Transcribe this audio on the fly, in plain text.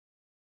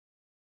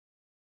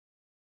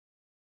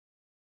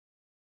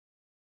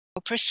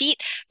We'll proceed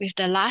with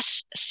the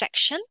last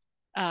section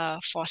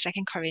for 2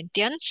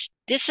 Corinthians.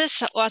 This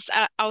was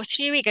our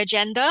 3-week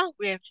agenda.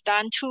 We've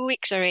done 2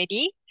 weeks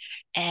already.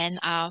 And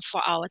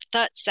for our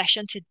third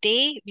session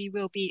today, we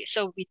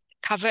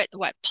covered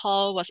what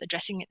Paul was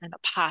addressing in the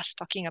past,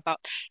 talking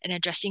about and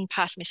addressing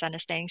past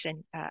misunderstandings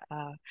and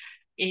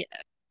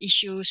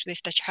issues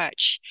with the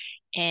church.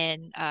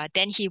 And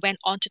then he went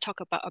on to talk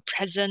about a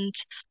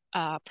present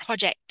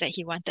project that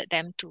he wanted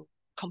them to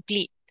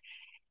complete.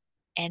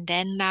 And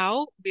then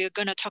now we're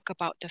going to talk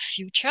about the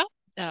future,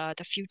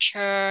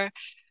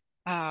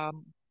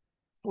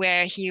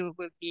 where he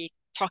will be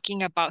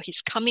talking about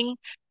his coming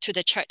to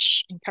the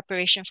church in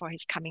preparation for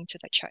his coming to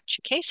the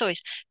church. Okay, so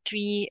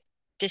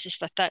this is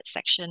the third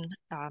section,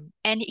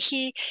 and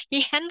he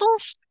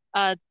handles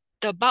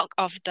the bulk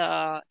of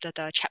the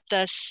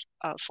chapters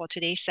for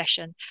today's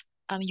session.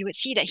 You would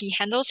see that he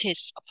handles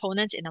his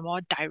opponents in a more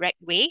direct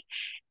way,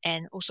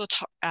 and also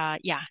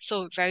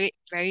so very,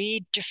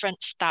 very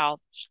different style.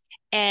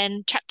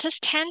 And chapters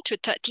 10 to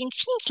 13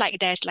 seems like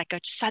there's like a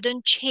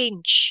sudden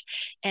change.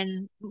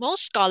 And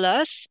most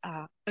scholars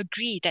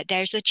agree that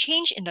there's a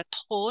change in the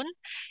tone,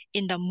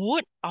 in the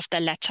mood of the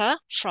letter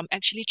from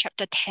actually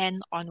chapter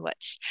 10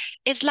 onwards.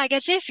 It's like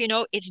as if,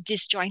 it's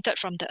disjointed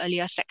from the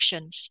earlier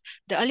sections.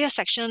 The earlier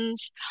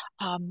sections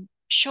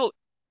showed,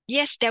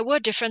 yes, there were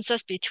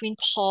differences between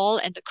Paul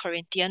and the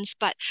Corinthians,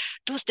 but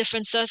those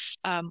differences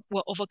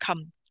were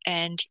overcome.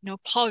 And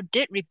Paul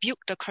did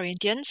rebuke the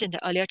Corinthians in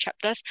the earlier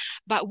chapters,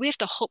 but with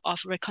the hope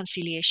of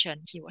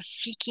reconciliation. He was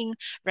seeking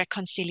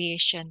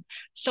reconciliation.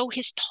 So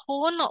his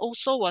tone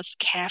also was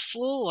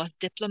careful, was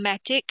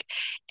diplomatic.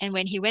 And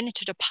when he went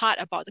into the part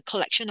about the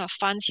collection of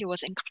funds, he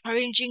was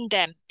encouraging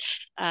them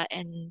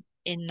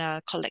in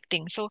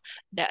collecting. So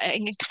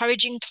an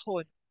encouraging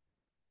tone.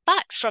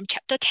 But from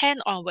chapter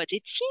 10 onwards,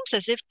 it seems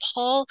as if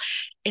Paul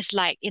is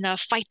like in a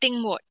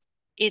fighting mode.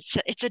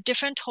 It's a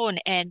different tone,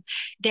 and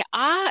there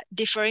are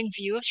differing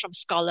views from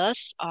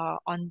scholars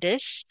on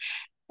this,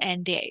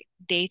 and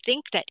they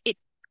think that it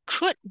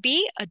could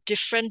be a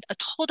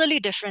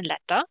totally different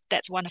letter.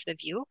 That's one of the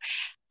view,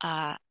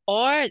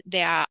 or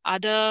there are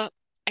other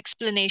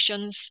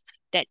explanations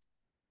that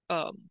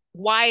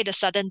why the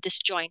sudden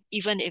disjoint,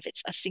 even if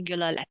it's a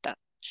singular letter.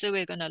 So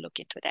we're going to look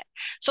into that.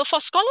 So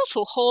for scholars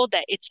who hold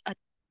that it's a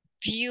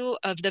view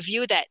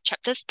that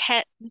chapters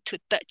 10 to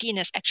 13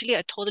 is actually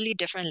a totally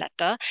different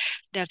letter,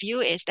 the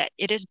view is that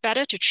it is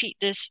better to treat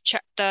these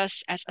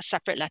chapters as a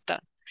separate letter.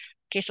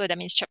 Okay, so that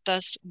means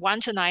chapters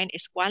 1 to 9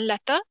 is one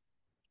letter,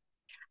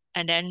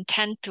 and then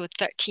 10 to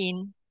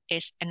 13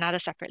 is another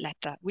separate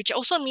letter, which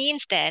also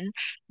means then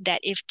that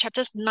if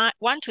chapters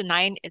 1 to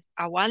 9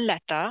 are one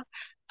letter,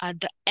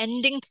 the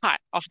ending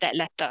part of that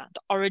letter,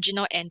 the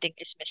original ending,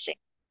 is missing.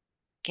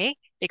 Okay,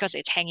 because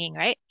it's hanging,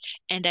 right?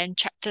 And then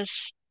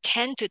chapters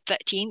 10 to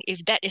 13,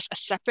 if that is a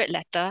separate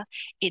letter,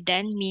 it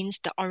then means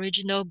the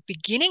original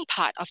beginning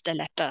part of the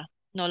letter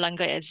no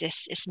longer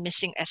exists, is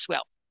missing as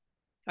well,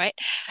 right?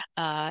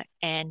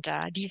 And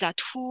these are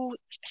two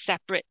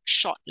separate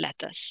short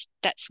letters.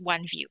 That's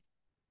one view,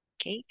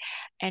 okay?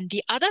 And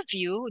the other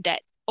view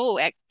that,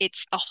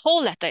 it's a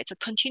whole letter, it's a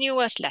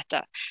continuous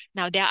letter.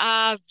 Now, there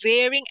are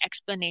varying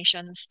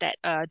explanations that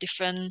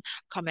different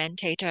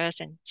commentators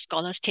and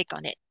scholars take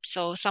on it.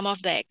 So some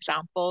of the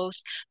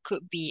examples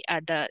could be,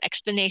 the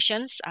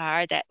explanations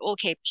are that,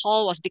 okay,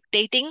 Paul was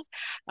dictating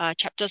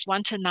chapters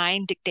 1 to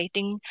 9,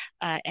 dictating,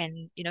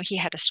 and, he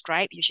had a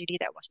scribe, usually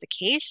that was the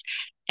case.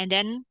 And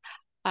then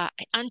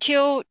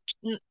until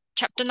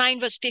chapter 9,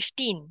 verse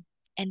 15,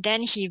 and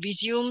then he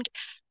resumed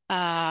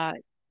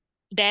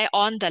there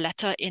on the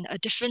letter in a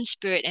different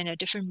spirit and a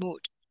different mood.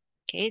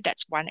 Okay,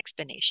 that's one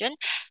explanation.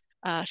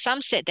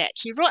 Some said that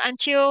he wrote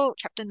until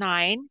chapter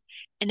 9,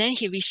 and then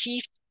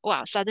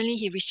suddenly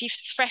he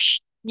received fresh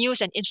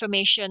news and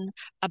information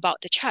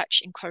about the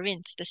church in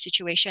Corinth, the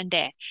situation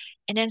there.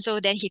 And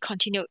then he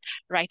continued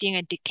writing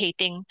and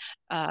dictating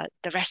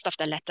the rest of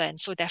the letter.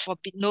 And so therefore,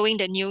 knowing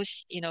the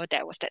news,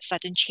 there was that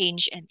sudden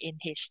change in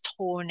his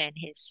tone and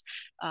his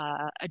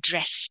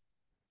address.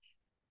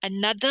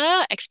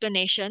 Another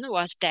explanation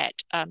was that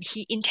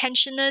he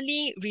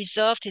intentionally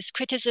reserved his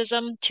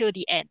criticism till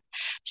the end.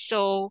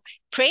 So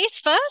praise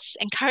first,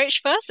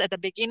 encourage first at the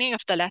beginning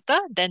of the letter,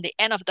 then the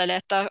end of the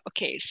letter,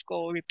 okay,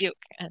 scold,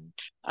 rebuke, and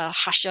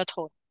harsher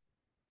tone.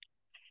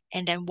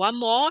 And then one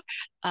more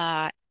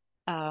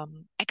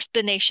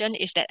explanation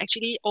is that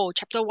actually,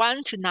 chapter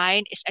 1 to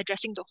 9 is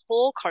addressing the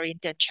whole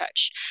Corinthian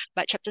church,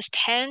 but chapters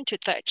 10 to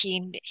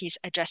 13, he's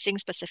addressing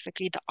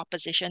specifically the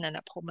opposition and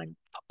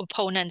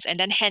opponents, and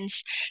then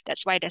hence,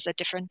 that's why there's a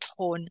different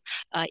tone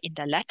in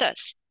the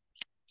letters.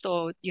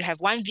 So you have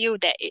one view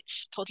that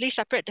it's totally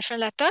separate,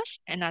 different letters,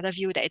 another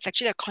view that it's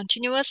actually a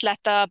continuous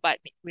letter, but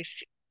with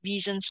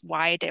reasons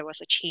why there was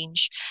a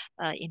change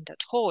in the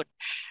tone.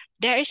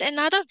 There is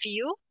another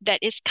view that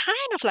is kind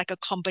of like a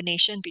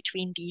combination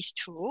between these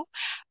two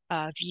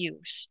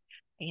views.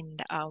 In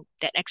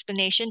that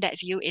explanation, that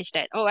view is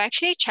that,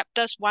 actually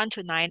chapters 1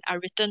 to 9 are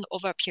written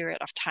over a period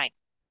of time,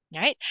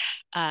 right?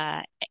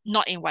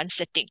 Not in one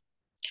sitting.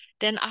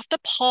 Then after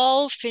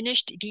Paul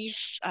finished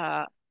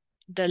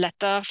the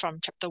letter from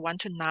chapter 1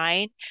 to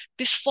 9,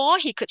 before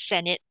he could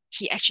send it,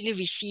 he actually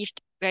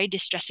received very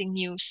distressing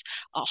news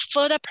of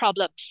further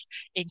problems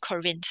in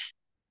Corinth.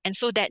 And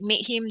so that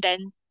made him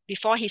then,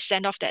 before he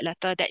sent off that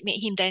letter, that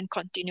made him then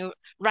continue,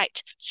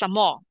 write some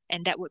more.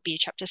 And that would be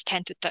chapters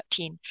 10 to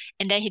 13.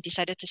 And then he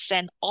decided to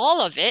send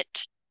all of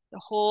it, the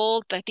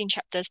whole 13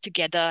 chapters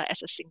together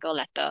as a single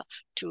letter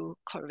to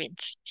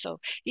Corinth. So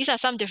these are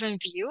some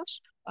different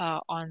views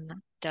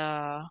on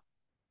the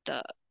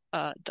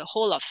the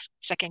whole of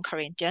Second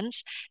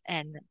Corinthians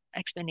and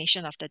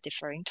explanation of the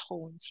differing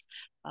tones,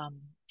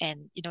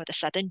 and the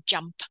sudden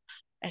jump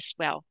as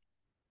well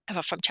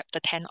from chapter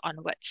 10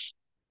 onwards.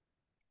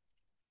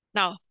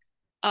 Now,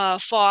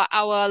 for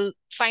our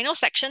final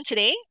section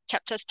today,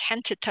 chapters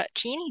 10 to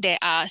 13, there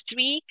are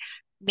three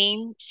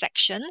main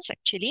sections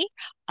actually.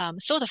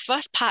 So the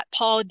first part,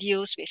 Paul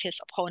deals with his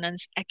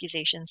opponent's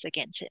accusations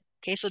against him.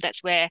 Okay, so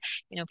that's where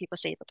people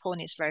say the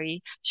opponent is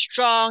very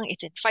strong,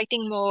 it's in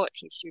fighting mode,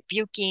 he's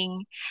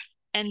rebuking.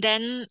 And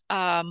then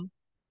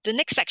the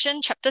next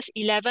section, chapters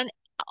 11,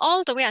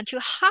 all the way until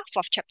half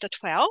of chapter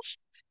 12,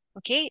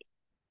 okay,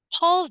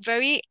 Paul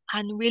very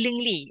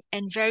unwillingly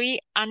and very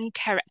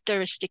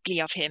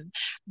uncharacteristically of him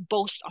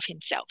boasts of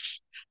himself.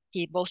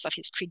 He boasts of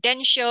his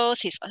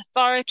credentials, his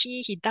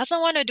authority. He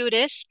doesn't want to do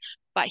this,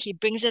 but he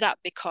brings it up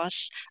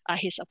because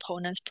his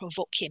opponents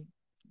provoke him,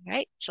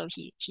 right? So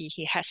he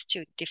has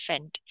to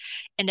defend.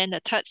 And then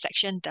the third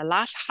section, the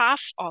last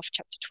half of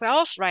chapter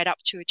 12, right up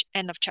to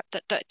end of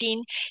chapter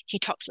 13, he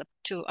talks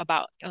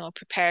about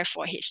prepare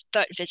for his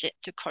third visit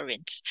to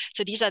Corinth.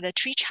 So these are the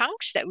three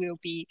chunks that we'll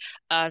be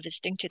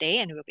visiting today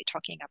and we'll be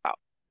talking about.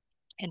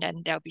 And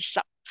then there'll be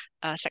sub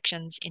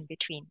sections in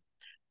between.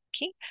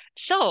 Okay,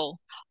 so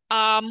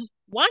another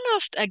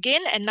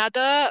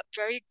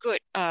very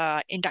good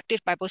inductive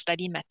Bible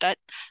study method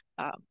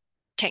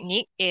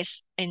technique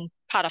is in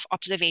part of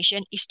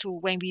observation is to,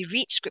 when we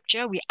read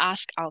scripture, we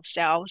ask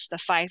ourselves the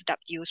 5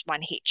 W's,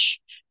 1H,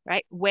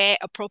 right? Where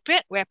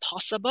appropriate, where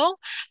possible,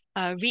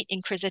 read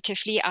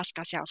inquisitively, ask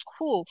ourselves,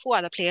 who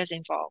are the players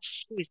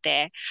involved? Who is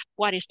there?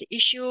 What is the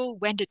issue?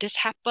 When did this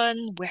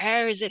happen?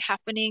 Where is it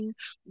happening?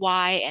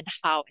 Why and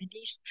how? And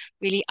these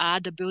really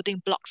are the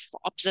building blocks for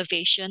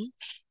observation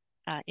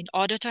in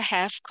order to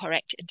have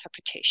correct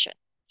interpretation.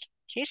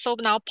 Okay, so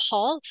now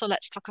so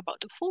let's talk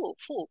about the who.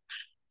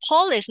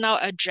 Paul is now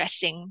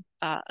addressing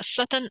a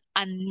certain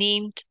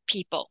unnamed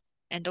people,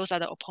 and those are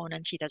the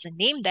opponents. He doesn't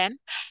name them,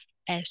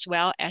 as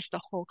well as the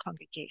whole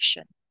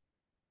congregation.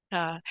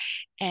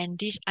 And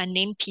these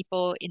unnamed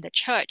people in the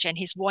church, and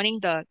he's warning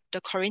the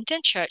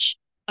Corinthian church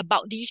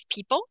about these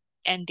people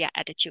and their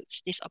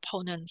attitudes, these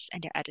opponents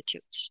and their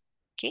attitudes.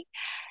 Okay,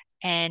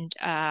 and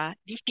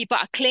these people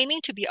are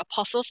claiming to be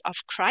apostles of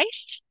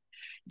Christ.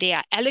 They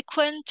are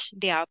eloquent.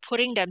 They are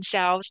putting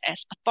themselves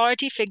as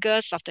authority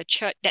figures of the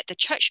church that the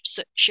church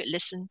should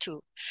listen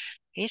to.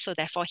 Okay, so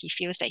therefore he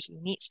feels that he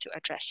needs to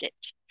address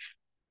it.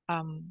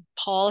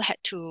 Paul had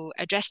to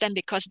address them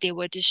because they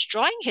were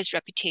destroying his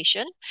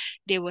reputation.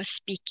 They were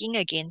speaking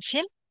against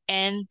him,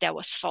 and there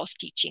was false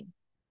teaching.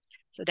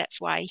 So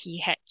that's why he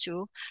had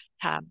to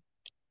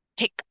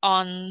take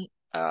on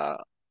the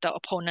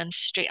opponents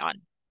straight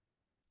on.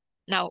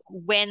 Now,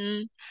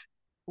 when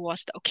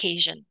was the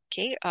occasion?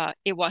 Okay,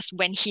 it was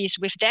when he's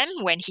with them,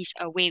 when he's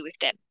away with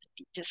them.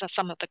 These are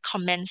some of the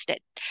comments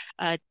that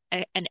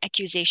and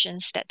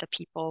accusations that the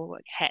people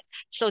had.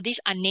 So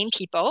these unnamed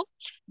people,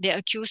 they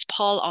accuse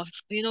Paul of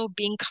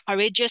being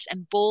courageous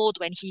and bold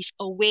when he's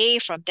away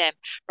from them,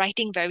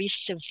 writing very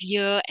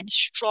severe and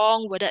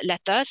strong-worded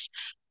letters.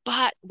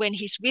 But when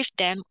he's with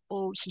them,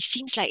 he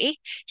seems like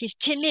he's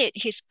timid,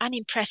 he's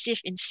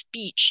unimpressive in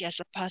speech as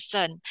a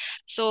person.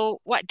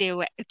 So what they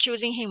were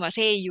accusing him was,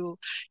 hey, you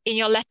in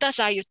your letters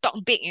you talk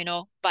big,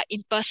 but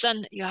in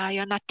person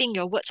you're nothing,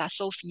 your words are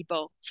so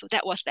feeble. So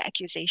that was the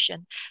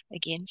accusation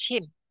against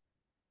him.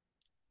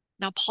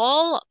 Now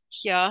Paul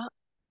here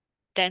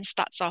then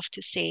starts off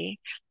to say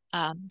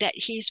that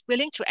he's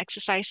willing to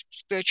exercise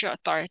spiritual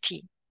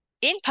authority.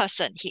 In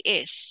person, he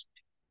is.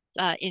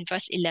 In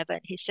verse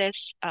 11, he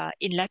says,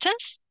 in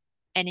letters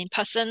and in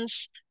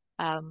persons,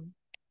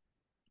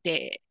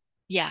 they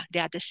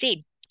are the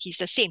same. He's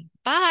the same.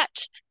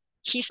 But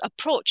his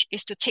approach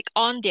is to take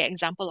on the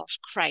example of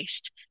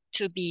Christ,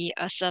 to be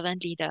a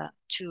servant leader,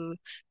 to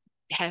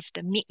have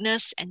the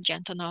meekness and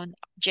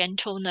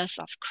gentleness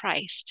of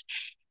Christ,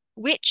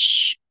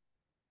 which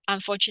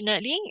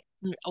unfortunately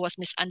was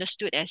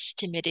misunderstood as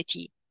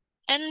timidity.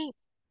 And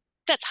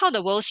that's how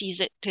the world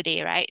sees it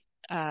today, right?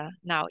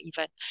 Now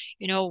even,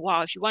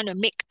 if you want to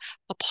make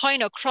a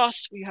point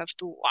across, you have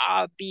to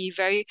be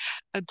very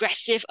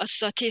aggressive,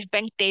 assertive,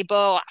 bang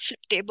table, flip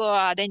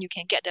table, then you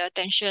can get the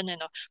attention,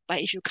 But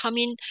if you come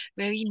in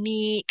very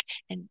meek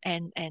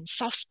and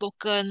soft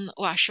spoken,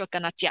 sure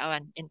kena jia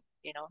one in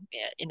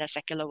the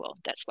secular world.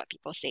 That's what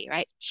people say,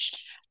 right?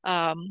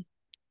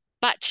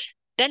 But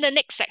Then the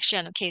next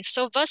section, okay,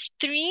 so verse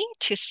 3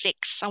 to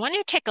 6. I want you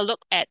to take a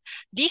look at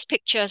these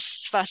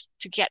pictures first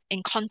to get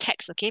in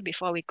context, okay,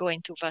 before we go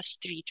into verse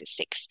 3 to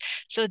 6.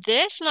 So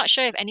this, not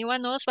sure if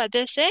anyone knows what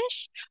this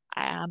is.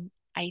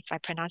 If I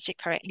pronounce it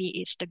correctly,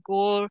 it's the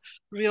Goryokaku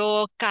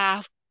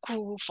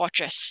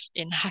fortress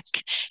in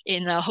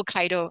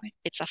Hokkaido.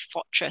 It's a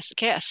fortress,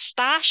 okay, a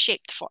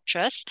star-shaped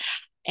fortress.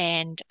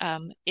 And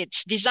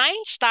it's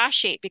designed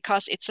star-shaped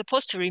because it's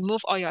supposed to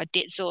remove all your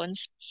dead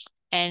zones.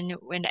 And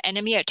when the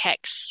enemy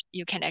attacks,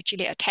 you can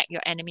actually attack your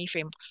enemy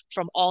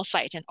from all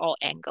sides and all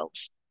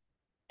angles.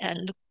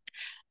 And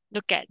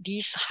look at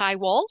these high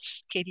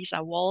walls. Okay, these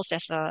are walls.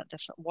 There's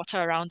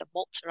water around, the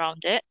moat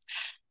around it.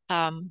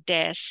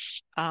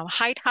 There's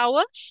high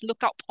towers,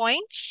 lookout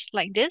points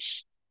like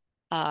this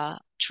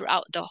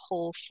throughout the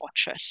whole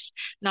fortress.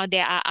 Now,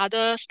 there are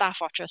other star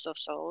fortresses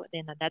also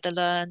in the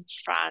Netherlands,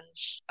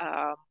 France,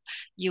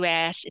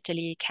 US,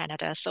 Italy,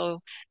 Canada.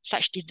 So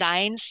such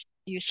designs,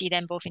 you see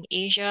them both in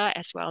Asia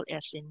as well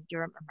as in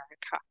Europe,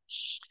 America.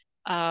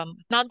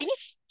 Now,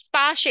 these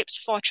star-shaped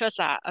fortresses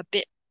are a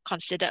bit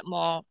considered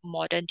more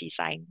modern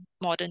design,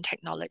 modern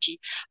technology.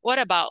 What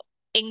about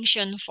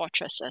ancient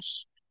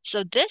fortresses?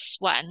 So this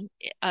one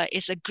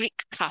is a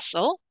Greek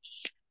castle,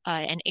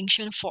 an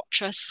ancient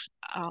fortress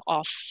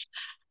of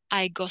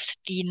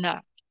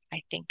Agostina,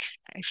 I think,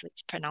 if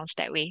it's pronounced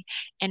that way.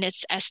 And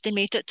it's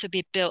estimated to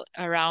be built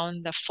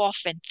around the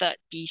 4th and 3rd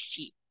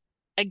BC.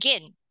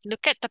 Again,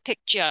 look at the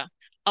picture.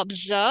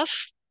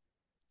 Observe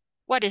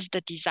what is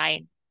the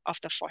design of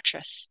the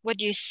fortress. What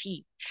do you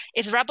see?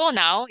 It's rubble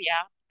now,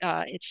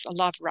 yeah. It's a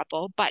lot of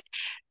rubble, but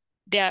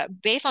they're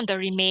based on the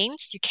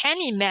remains. You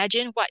can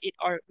imagine what it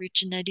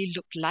originally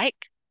looked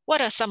like.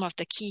 What are some of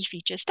the key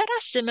features that are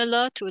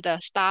similar to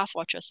the Star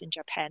Fortress in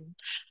Japan?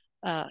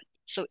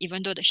 So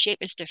even though the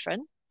shape is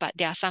different, but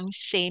there are some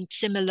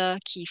similar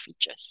key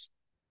features.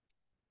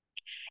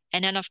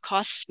 And then, of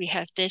course, we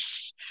have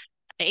this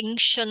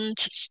ancient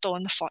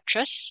stone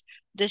fortress.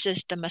 This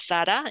is the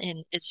Masada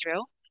in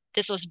Israel.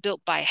 This was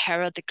built by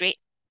Herod the Great.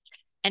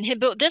 And he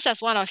built this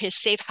as one of his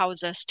safe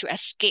houses to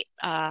escape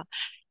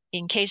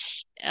in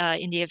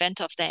the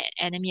event of the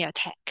enemy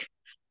attack.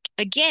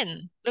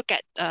 Again, look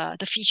at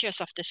the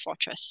features of this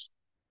fortress.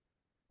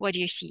 What do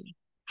you see?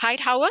 High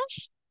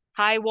towers,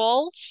 high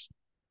walls.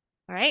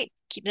 All right,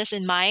 keep this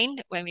in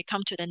mind when we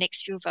come to the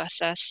next few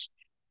verses.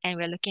 And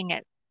we're looking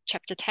at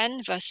chapter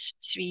 10, verse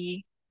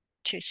 3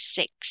 to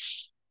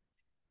 6.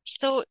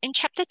 So in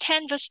chapter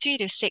 10, verse 3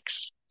 to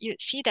 6, you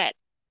see that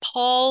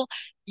Paul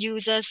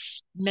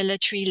uses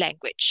military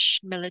language,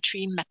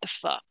 military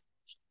metaphor.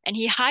 And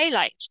he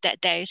highlights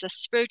that there is a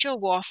spiritual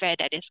warfare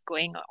that is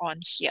going on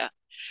here.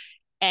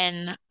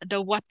 And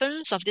the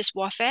weapons of this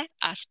warfare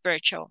are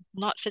spiritual,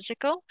 not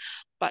physical,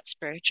 but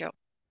spiritual.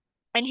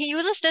 And he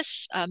uses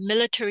this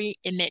military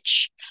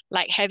image,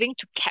 like having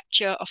to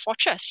capture a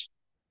fortress.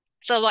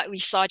 So what we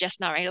saw just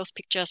now, right, those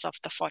pictures of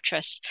the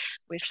fortress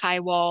with high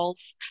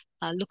walls,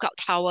 lookout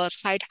towers,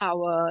 high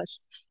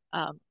towers,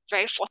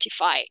 very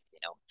fortified.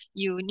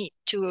 You need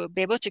to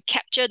be able to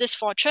capture this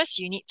fortress.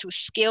 You need to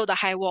scale the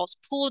high walls,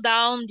 pull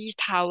down these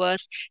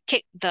towers,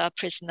 take the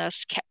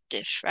prisoners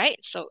captive, right?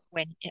 So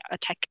when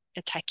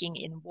attacking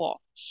in war.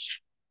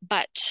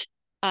 But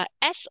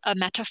as a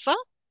metaphor,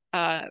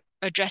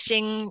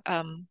 addressing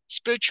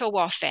spiritual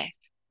warfare,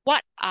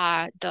 what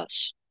are the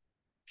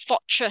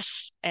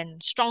fortress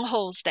and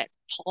strongholds that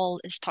Paul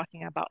is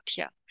talking about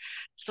here?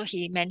 So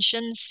he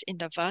mentions in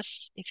the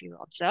verse, if you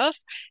observe,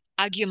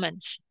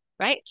 arguments,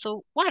 right?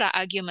 So what are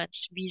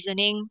arguments?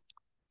 Reasoning,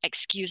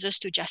 excuses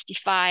to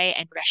justify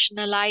and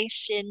rationalize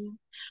sin,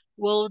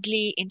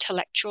 worldly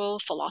intellectual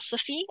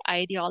philosophy,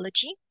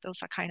 ideology.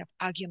 Those are kind of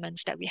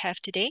arguments that we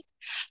have today.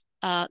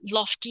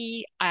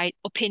 Lofty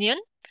opinion.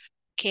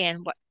 Okay,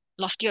 and what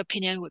lofty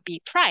opinion would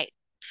be pride.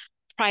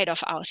 Pride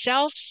of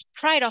ourselves,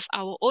 pride of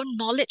our own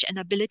knowledge and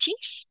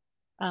abilities,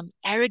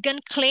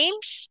 arrogant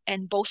claims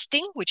and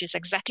boasting, which is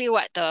exactly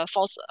what the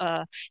false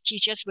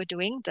teachers were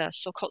doing, the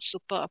so-called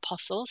super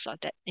apostles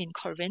that in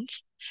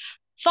Corinth.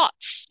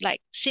 Thoughts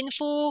like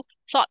sinful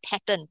thought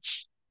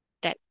patterns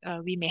that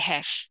we may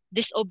have,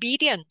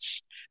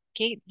 disobedience,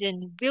 okay,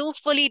 then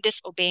willfully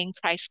disobeying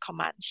Christ's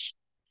commands.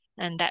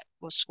 And that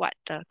was what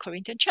the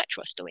Corinthian church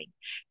was doing.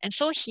 And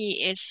so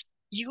he is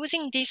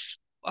using this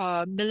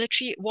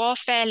military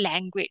warfare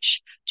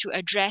language to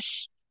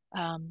address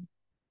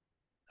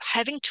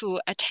having to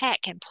attack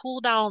and pull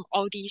down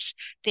all these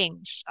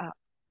things,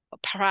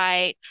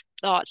 pride,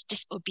 thoughts,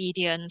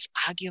 disobedience,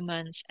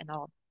 arguments, and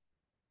all.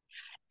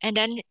 And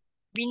then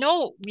we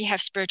know we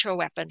have spiritual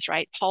weapons,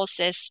 right? Paul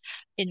says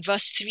in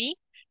verse 3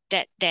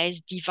 that there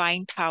is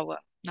divine power.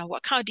 Now,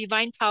 what kind of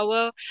divine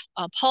power?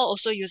 Paul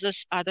also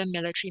uses other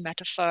military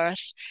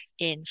metaphors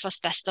in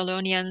First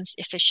Thessalonians,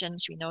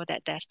 Ephesians. We know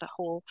that there's the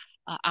whole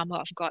armor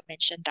of God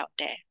mentioned out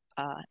there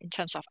in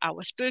terms of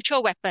our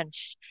spiritual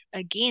weapons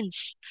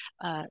against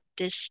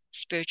this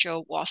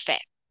spiritual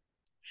warfare.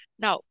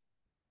 Now,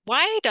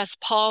 why does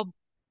Paul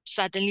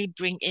suddenly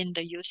bring in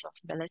the use of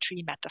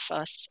military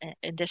metaphors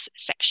in this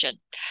section?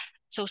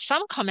 So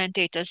some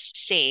commentators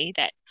say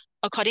that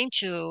according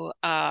to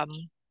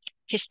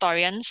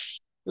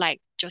historians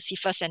like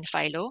Josephus and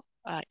Philo,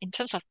 in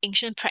terms of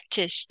ancient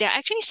practice, there are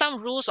actually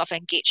some rules of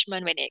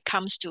engagement when it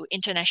comes to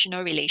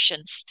international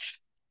relations.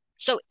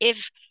 So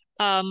if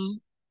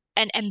um,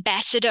 an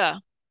ambassador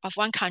of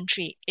one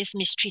country is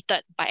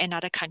mistreated by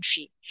another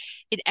country,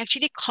 it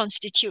actually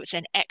constitutes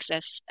and acts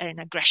as an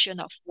aggression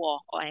of war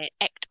or an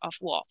act of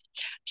war.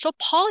 So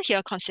Paul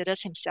here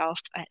considers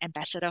himself an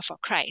ambassador for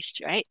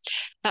Christ, right?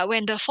 But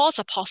when the false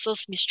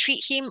apostles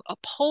mistreat him,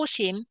 oppose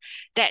him,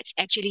 that's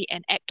actually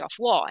an act of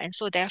war. And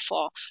so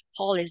therefore,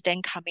 Paul is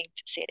then coming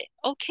to say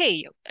that,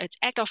 okay, it's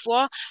act of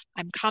war.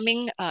 I'm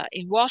coming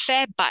in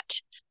warfare,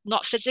 but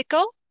not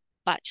physical,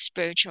 but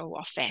spiritual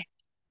warfare.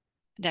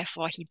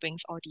 Therefore, he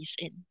brings all these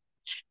in.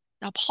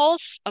 Now,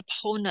 Paul's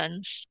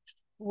opponents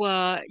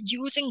were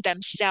using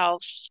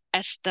themselves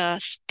as the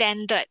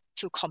standard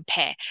to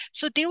compare.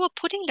 So they were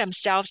putting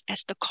themselves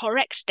as the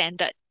correct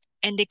standard,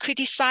 and they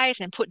criticize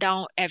and put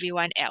down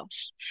everyone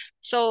else.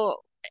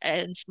 So,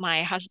 as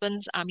my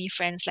husband's army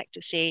friends like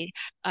to say,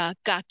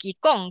 "Kaki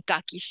kong,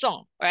 kaki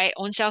song," right?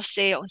 Own self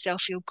say, own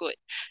self feel good.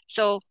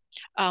 So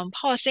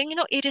Paul is saying,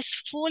 it is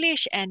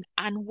foolish and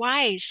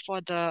unwise for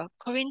the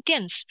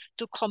Corinthians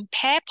to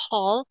compare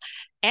Paul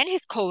and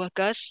his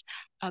co-workers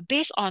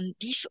based on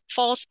these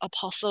false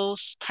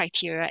apostles'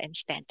 criteria and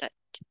standard.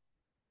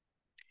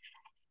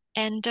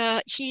 And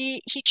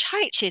he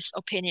chided his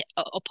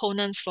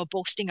opponents for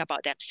boasting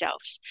about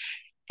themselves.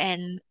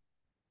 And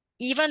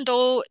even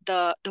though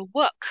the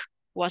work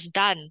was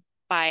done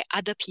by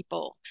other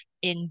people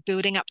in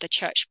building up the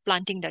church,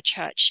 planting the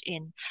church,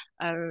 in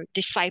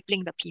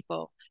discipling the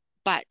people,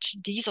 but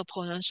these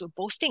opponents were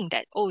boasting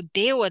that, oh,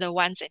 they were the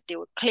ones and they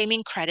were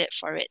claiming credit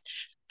for it.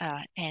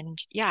 And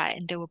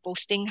they were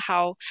boasting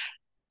how,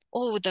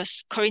 oh, the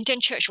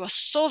Corinthian church was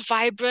so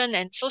vibrant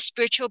and so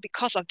spiritual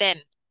because of them,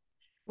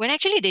 when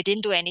actually they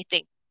didn't do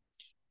anything.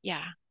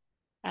 Yeah.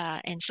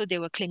 And so they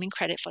were claiming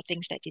credit for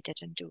things that they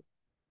didn't do.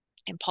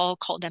 And Paul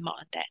called them out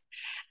on that.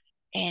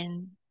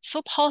 And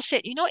so Paul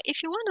said,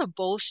 if you want to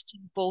boast,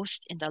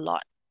 boast in the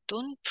Lord.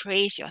 Don't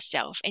praise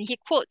yourself. And he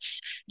quotes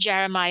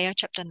Jeremiah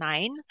chapter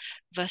 9,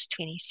 verse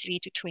 23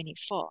 to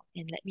 24.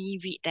 And let me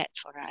read that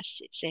for us.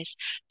 It says,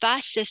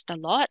 "Thus says the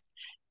Lord,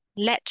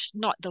 let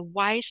not the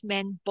wise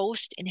man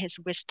boast in his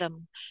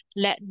wisdom.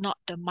 Let not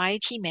the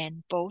mighty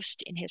man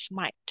boast in his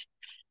might.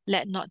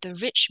 Let not the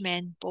rich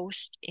man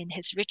boast in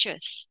his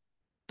riches.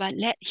 But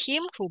let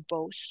him who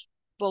boasts,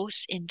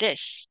 boast in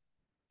this,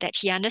 that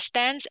he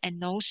understands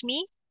and knows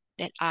me,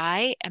 that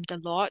I am the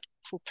Lord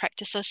who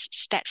practices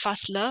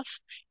steadfast love,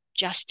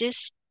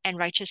 justice, and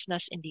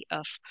righteousness in the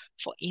earth.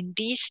 For in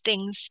these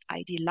things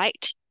I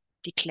delight,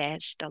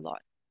 declares the Lord."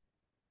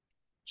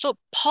 So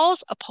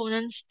Paul's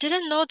opponents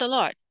didn't know the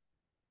Lord.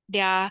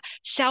 Their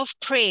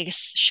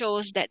self-praise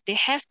shows that they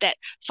have that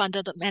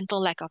fundamental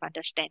lack of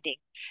understanding.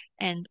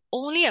 And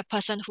only a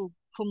person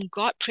whom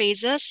God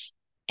praises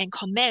and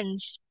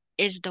commends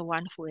is the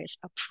one who is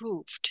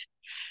approved.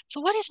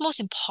 So what is most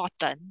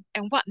important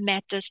and what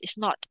matters is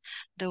not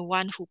the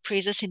one who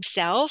praises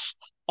himself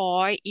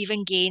or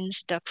even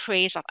gains the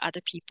praise of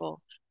other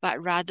people,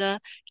 but rather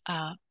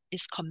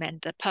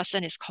the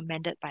person is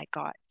commended by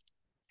God.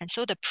 And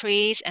so the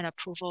praise and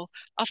approval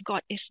of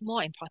God is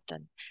more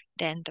important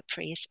than the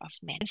praise of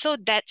men. And so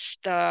that's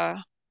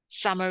the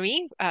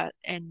summary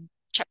in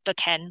chapter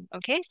 10,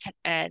 okay?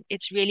 And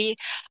it's really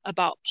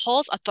about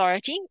Paul's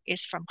authority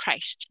is from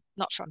Christ,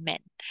 not from men.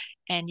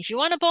 And if you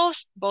want to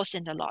boast, boast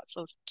in the Lord.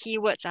 So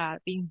keywords are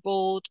being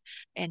bold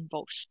and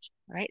boast,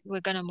 right?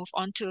 We're going to move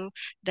on to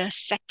the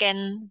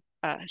second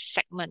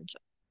segment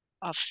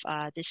of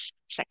this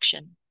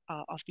section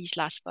of these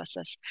last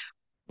verses.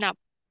 Now,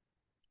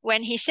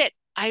 when he said,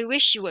 "I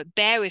wish you would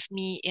bear with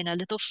me in a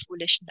little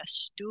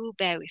foolishness," do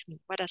bear with me.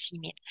 What does he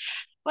mean?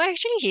 Well,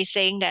 actually, he's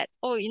saying that,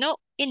 oh,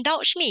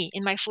 indulge me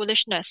in my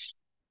foolishness.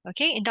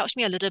 Okay, indulge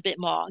me a little bit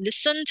more.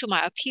 Listen to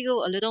my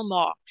appeal a little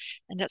more.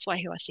 And that's what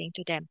he was saying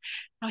to them.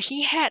 Now,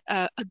 he had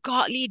a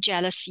godly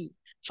jealousy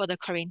for the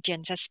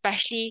Corinthians,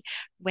 especially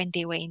when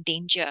they were in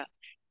danger.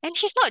 And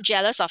he's not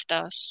jealous of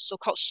the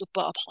so-called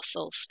super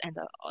apostles and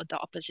the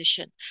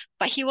opposition,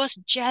 but he was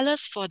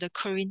jealous for the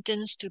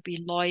Corinthians to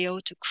be loyal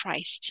to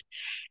Christ.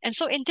 And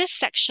so in this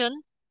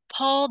section,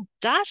 Paul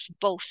does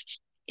boast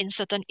in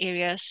certain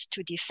areas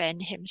to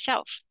defend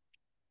himself.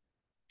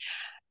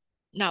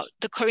 Now,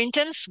 the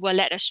Corinthians were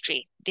led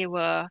astray. They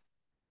were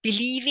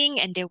believing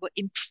and they were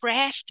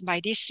impressed by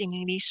these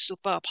seemingly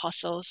super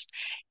apostles.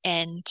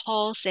 And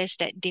Paul says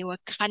that they were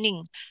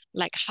cunning,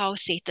 like how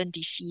Satan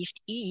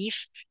deceived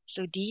Eve.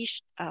 So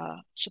these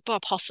super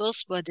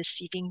apostles were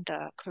deceiving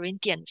the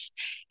Corinthians.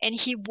 And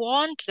he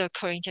warned the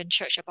Corinthian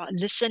church about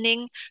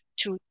listening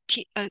to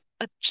a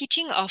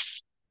teaching of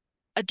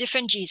a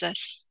different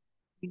Jesus.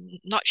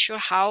 Not sure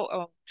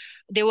how.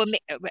 They were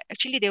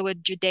actually they were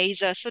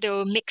Judaizers, so they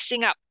were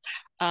mixing up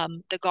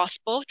the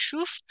gospel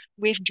truth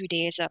with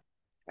Judaism,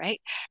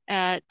 right?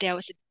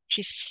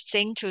 He's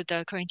saying to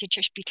the Corinthian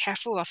church, be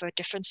careful of a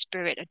different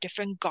spirit, a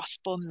different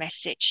gospel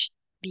message.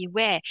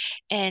 beware.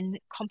 And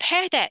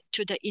compare that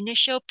to the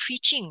initial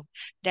preaching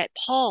that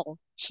Paul,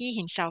 he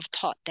himself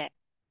taught that.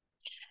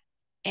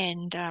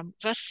 And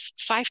verse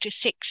 5 to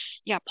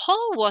 6, yeah,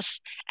 Paul was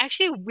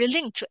actually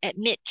willing to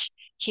admit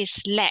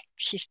his lack,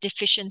 his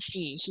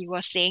deficiency. He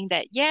was saying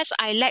that, yes,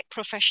 I lack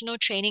professional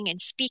training in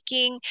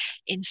speaking,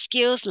 in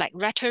skills like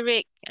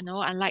rhetoric,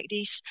 unlike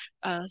these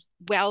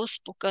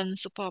well-spoken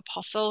super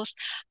apostles.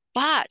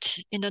 But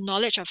in the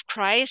knowledge of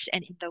Christ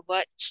and in the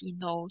word, he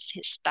knows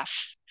his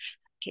stuff.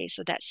 Okay,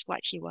 so that's what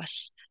he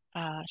was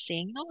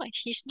saying. No,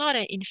 he's not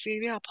an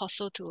inferior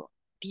apostle to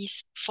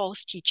these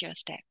false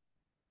teachers there.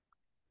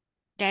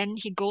 Then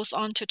he goes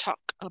on to talk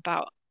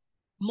about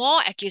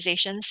more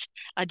accusations,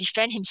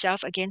 defend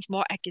himself against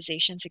more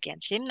accusations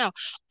against him. Now,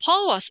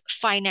 Paul was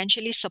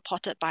financially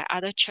supported by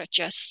other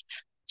churches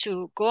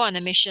to go on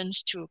a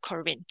missions to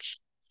Corinth,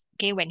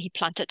 okay, when he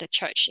planted the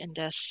church in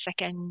the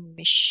second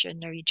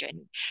missionary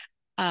journey.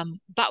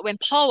 But when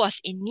Paul was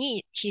in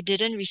need, he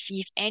didn't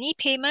receive any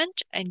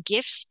payment and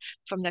gifts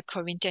from the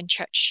Corinthian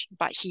church,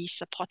 but he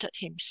supported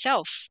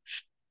himself.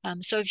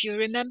 So if you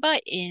remember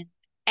in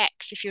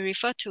Acts, if you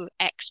refer to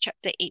Acts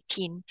chapter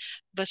 18,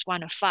 verse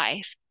 1 of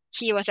 5,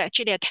 he was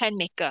actually a tent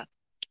maker.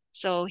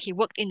 So he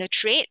worked in the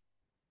trade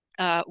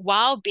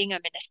while being a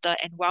minister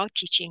and while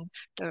teaching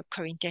the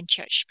Corinthian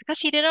church because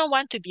he didn't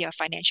want to be a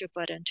financial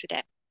burden to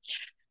them.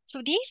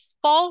 So these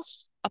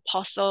false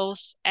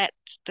apostles at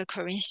the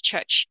Corinth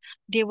church,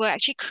 they were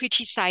actually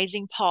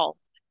criticizing Paul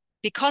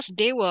because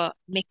they were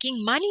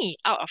making money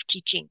out of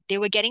teaching. They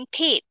were getting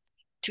paid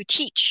to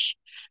teach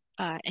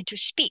and to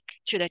speak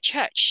to the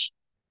church.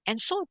 And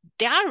so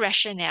their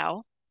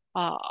rationale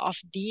of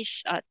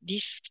these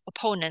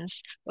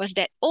opponents was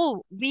that,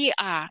 they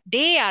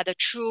are the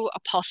true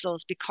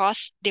apostles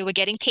because they were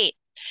getting paid,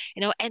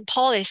 and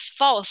Paul is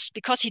false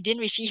because he didn't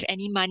receive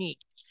any money.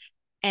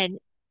 And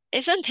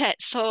isn't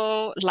that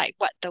so like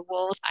what the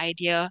world's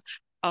idea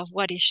of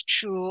what is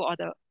true or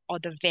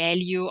the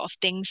value of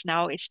things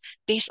now is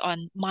based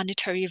on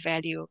monetary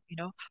value,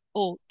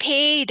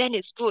 pay, then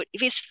it's good.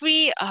 If it's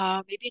free,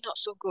 maybe not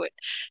so good.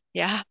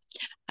 Yeah.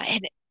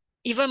 And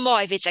even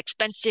more if it's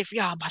expensive,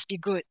 yeah, must be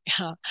good.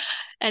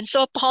 And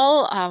so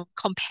Paul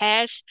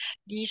compares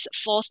these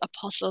false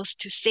apostles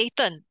to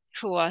Satan,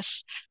 who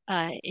was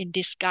in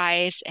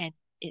disguise and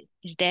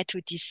is there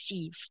to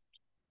deceive.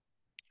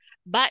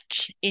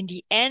 But in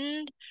the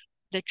end,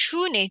 the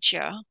true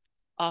nature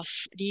of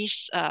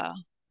these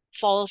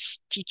false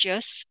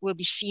teachers will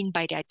be seen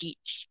by their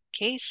deeds.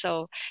 Okay,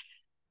 so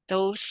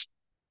those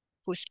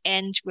whose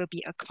end will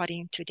be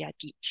according to their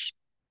deeds.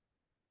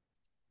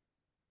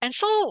 And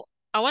so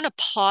I want to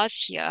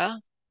pause here.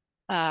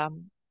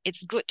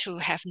 It's good to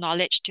have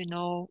knowledge to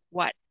know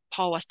what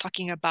Paul was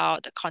talking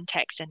about, the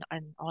context and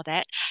all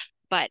that,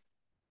 but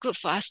good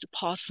for us to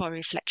pause for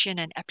reflection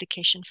and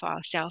application for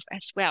ourselves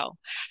as well.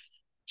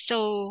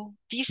 So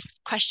these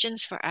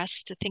questions for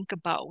us to think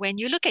about: when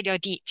you look at your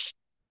deeds,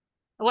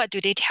 what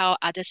do they tell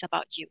others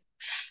about you?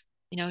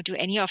 Do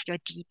any of your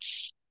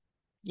deeds,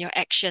 your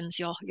actions,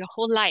 your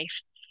whole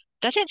life,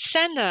 does it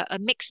send a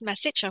mixed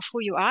message of who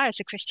you are as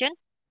a Christian?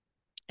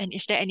 And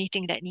is there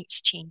anything that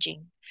needs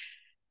changing?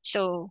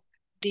 So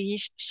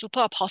these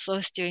super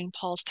apostles during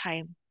Paul's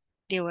time,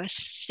 they were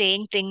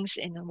saying things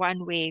in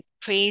one way,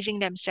 praising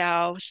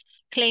themselves,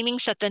 claiming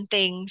certain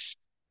things,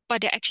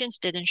 but their actions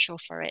didn't show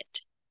for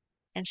it.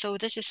 And so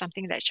this is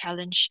something that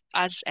challenged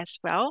us as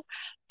well.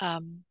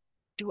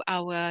 Do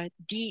our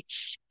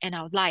deeds and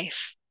our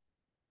life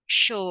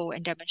show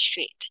and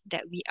demonstrate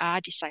that we are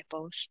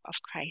disciples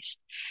of Christ?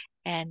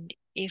 And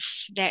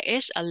if there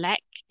is a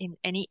lack in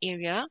any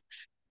area,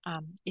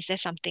 is there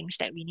some things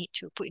that we need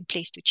to put in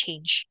place to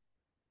change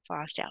for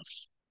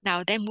ourselves?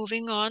 Now, then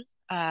moving on,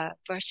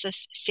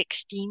 verses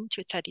 16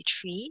 to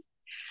 33.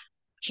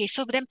 Okay,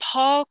 so then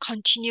Paul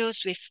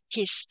continues with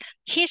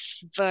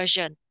his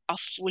version of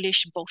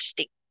foolish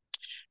boasting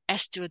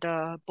as to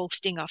the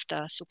boasting of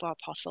the super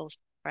apostles,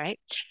 right?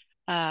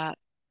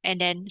 And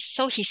then,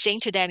 so he's saying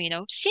to them,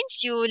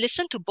 since you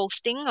listen to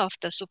boasting of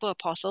the super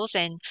apostles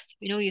and,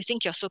 you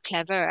think you're so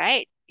clever,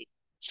 right?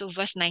 So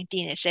verse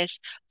 19, it says,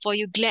 for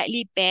you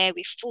gladly bear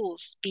with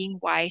fools, being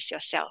wise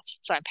yourselves.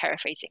 So I'm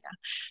paraphrasing.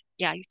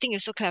 Yeah, you think you're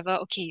so clever.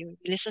 Okay, you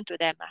listen to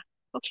them.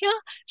 Okay.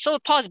 So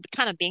Paul's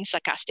kind of being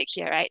sarcastic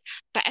here, right?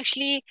 But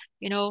actually,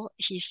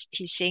 he's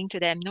saying to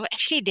them, no,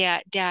 actually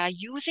they are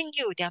using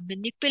you, they are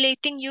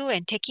manipulating you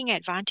and taking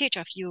advantage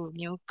of you,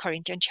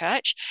 Corinthian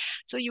church.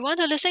 So you want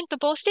to listen to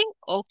boasting?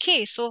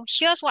 Okay, so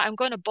here's what I'm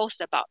going to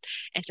boast about.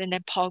 And then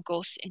Paul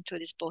goes into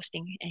this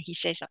boasting and he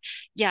says,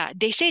 yeah,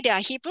 they say they are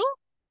Hebrew,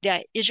 they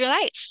are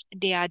Israelites,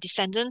 they are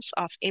descendants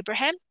of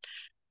Abraham,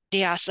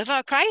 they are servants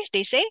of Christ,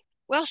 they say.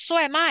 Well, so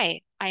am I.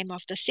 I'm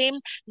of the same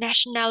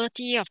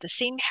nationality, of the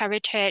same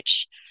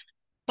heritage.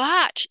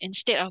 But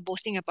instead of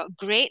boasting about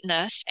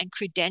greatness and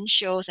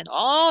credentials and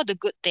all the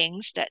good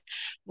things that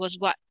was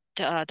what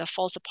the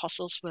false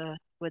apostles were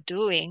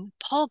doing,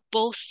 Paul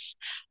boasts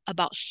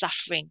about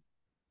suffering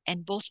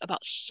and boasts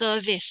about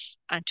service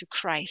unto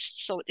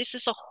Christ. So this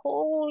is a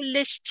whole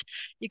list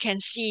you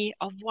can see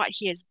of what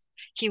he is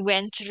He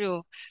went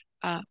through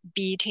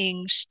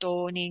beating,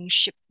 stoning,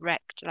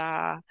 shipwreck,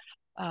 uh,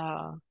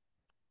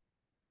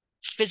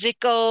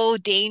 physical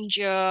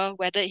danger,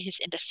 whether he's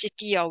in the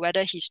city or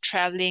whether he's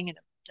traveling in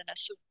the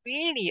wilderness. So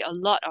really a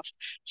lot of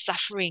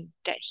suffering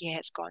that he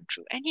has gone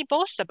through. And he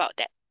boasts about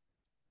that.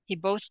 He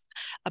boasts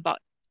about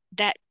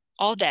that,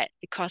 all that,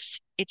 because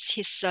it's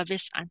his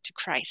service unto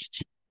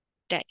Christ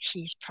that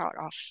he's proud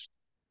of.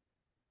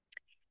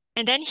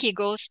 And then he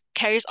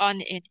carries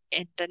on in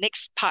the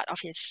next part of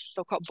his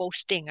so-called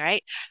boasting,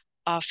 right?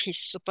 Of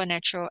his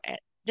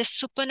this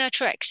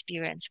supernatural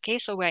experience. Okay,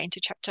 so we're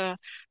into chapter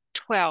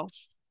 12,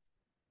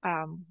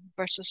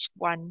 verses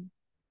 1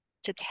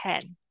 to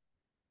 10.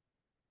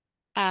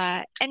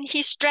 And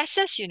he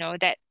stresses,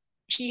 that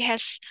he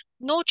has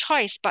no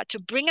choice but to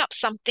bring up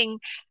something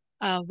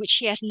which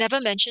he has never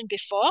mentioned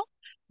before,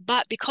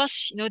 but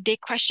because, they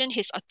question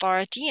his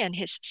authority and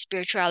his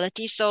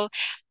spirituality, so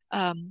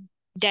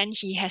then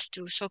he has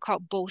to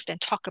so-called boast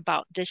and talk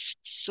about this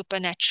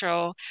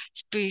supernatural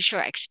spiritual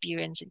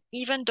experience. And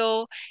even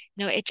though,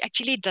 it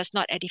actually does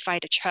not edify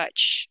the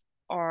church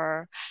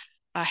or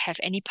have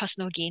any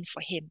personal gain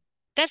for him.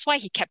 That's why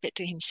he kept it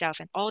to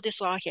himself, and all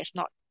this while he has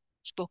not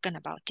spoken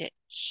about it.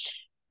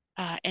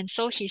 And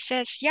so he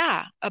says,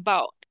 I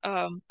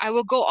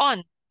will go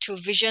on to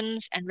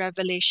visions and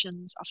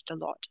revelations of the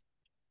Lord.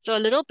 So a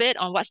little bit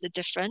on what's the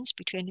difference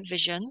between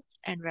vision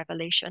and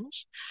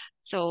revelations.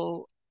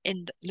 So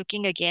in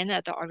looking again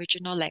at the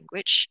original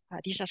language,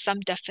 these are some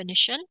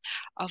definition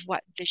of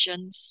what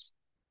visions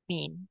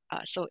mean.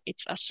 So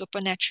it's a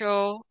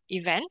supernatural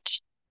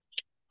event.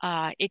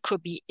 It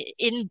could be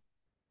in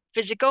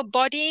physical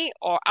body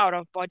or out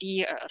of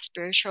body,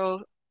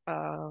 spiritual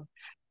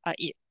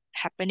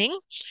happening.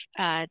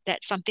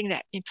 That's something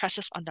that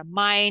impresses on the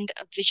mind.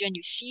 A vision,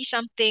 you see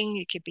something,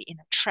 you could be in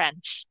a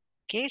trance.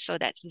 Okay, so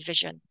that's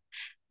vision.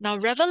 Now,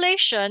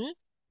 revelation,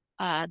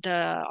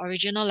 the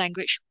original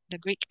language, the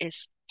Greek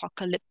is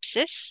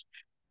apocalypsis,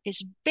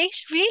 is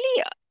based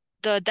really,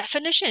 the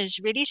definition is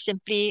really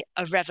simply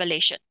a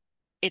revelation.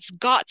 It's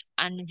God's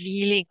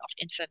unveiling of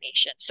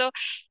information. So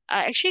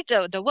actually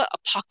the word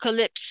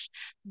apocalypse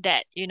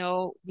that,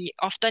 we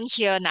often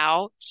hear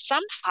now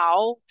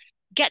somehow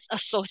gets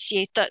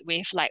associated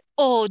with like,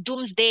 oh,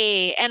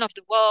 doomsday, end of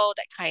the world,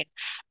 that kind.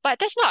 But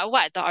that's not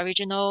what the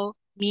original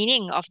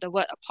meaning of the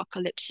word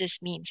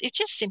apocalypsis means. It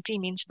just simply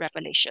means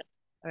revelation,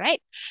 all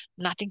right?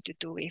 Nothing to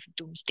do with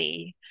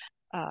doomsday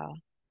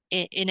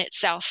in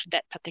itself,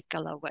 that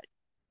particular word.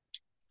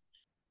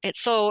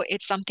 It's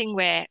something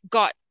where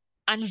God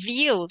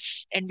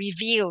unveils and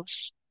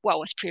reveals what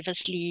was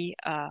previously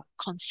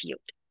concealed.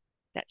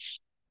 That's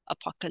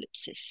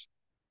apocalypsis.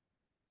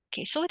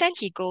 Okay, so then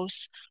he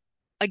goes,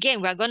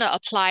 again, we're going to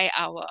apply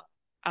our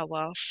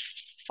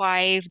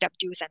 5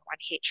 W's and 1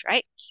 H,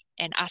 right?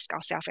 And ask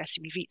ourselves as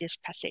we read this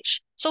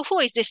passage. So who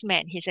is this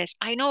man? He says,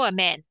 I know a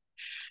man.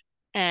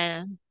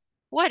 And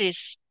what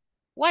is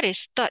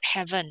third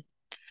heaven?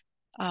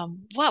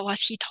 What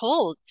was he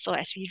told? So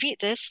as we read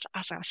this,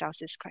 ask ourselves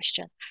this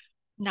question.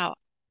 Now,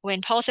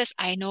 when Paul says,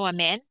 I know a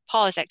man,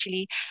 Paul is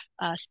actually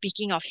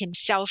speaking of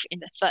himself in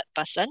the third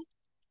person.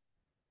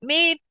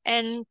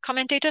 And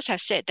commentators have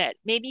said that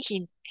maybe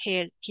he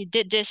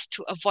did this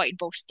to avoid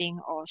boasting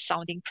or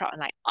sounding proud,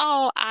 like,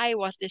 oh, I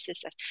was this.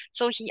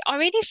 So he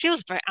already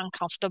feels very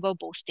uncomfortable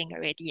boasting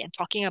already and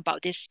talking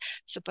about this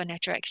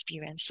supernatural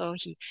experience. So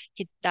he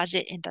does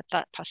it in the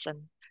third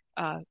person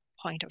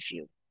point of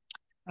view.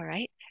 All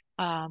right.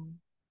 And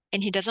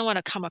he doesn't want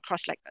to come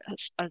across like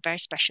a very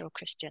special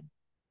Christian.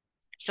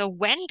 So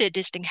when did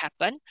this thing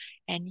happen?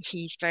 And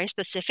he's very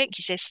specific.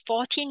 He says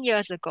 14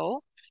 years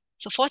ago.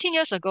 So 14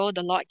 years ago,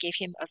 the Lord gave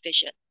him a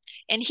vision.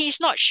 And he's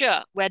not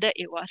sure whether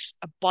it was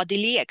a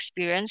bodily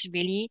experience,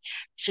 really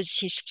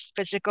his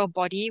physical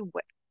body,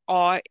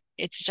 or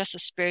it's just a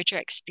spiritual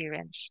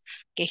experience,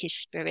 okay, his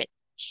spirit.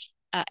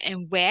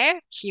 And where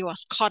he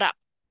was caught up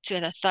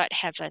to the third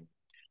heaven.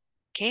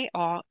 Okay,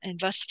 or in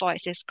verse 4,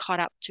 it says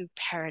caught up to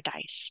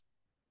paradise.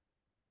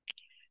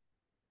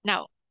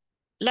 Now,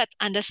 let's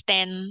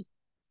understand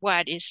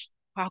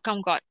how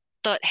come God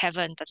third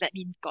heaven? Does that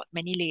mean got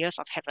many layers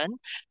of heaven?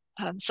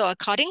 So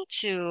according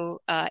to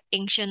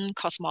ancient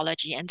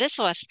cosmology, and this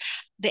was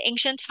the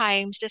ancient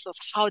times, this was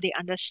how they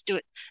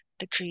understood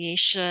the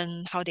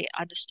creation, how they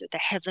understood the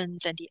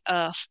heavens and the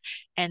earth,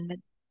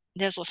 and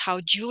this was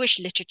how Jewish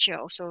literature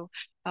also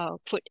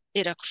put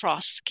it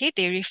across. Okay,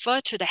 they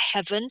refer to the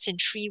heavens in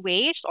 3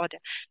 ways, or the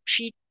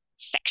 3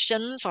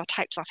 sections or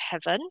types of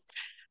heaven.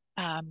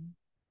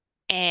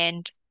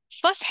 And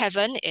first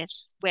heaven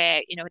is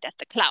where, there's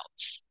the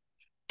clouds,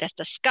 there's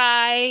the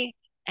sky,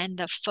 and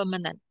the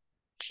firmament.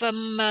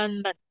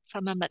 Firmament.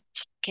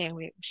 Okay,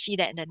 we see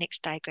that in the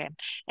next diagram.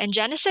 And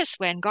Genesis,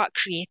 when God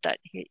created,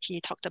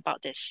 he talked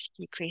about this.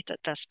 He created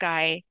the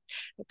sky,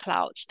 the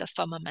clouds, the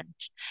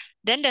firmament.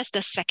 Then there's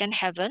the second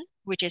heaven,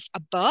 which is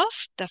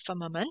above the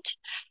firmament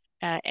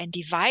and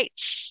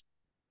divides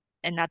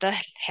another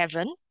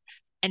heaven.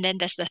 And then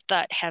there's the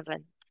third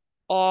heaven,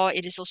 or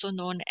it is also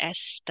known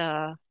as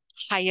the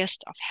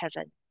highest of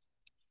heaven.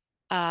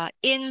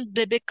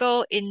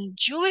 in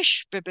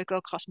Jewish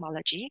biblical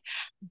cosmology,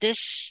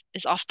 this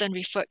is often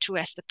referred to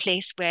as the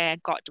place where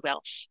God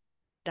dwells,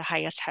 the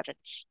highest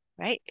heavens,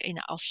 right? In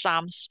our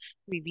Psalms,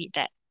 we read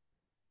that.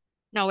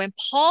 Now, when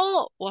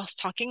Paul was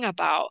talking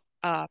about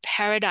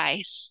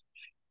paradise,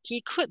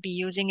 he could be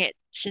using it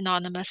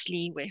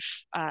synonymously with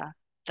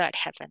third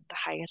heaven, the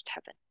highest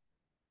heaven.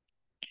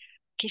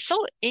 Okay,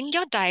 so in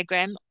your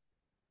diagram,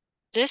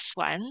 this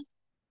one,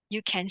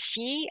 you can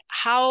see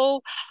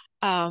how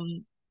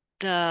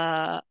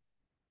the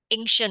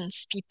ancient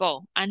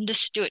people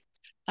understood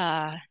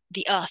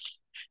the earth.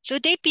 So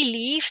they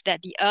believed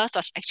that the earth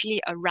was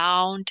actually a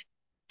round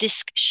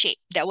disc shape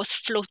that was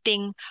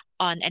floating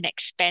on an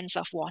expanse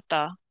of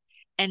water.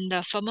 And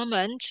the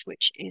firmament,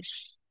 which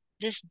is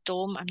this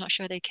dome, I'm not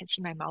sure that you can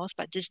see my mouse,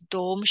 but this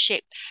dome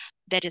shape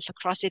that is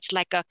across, it's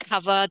like a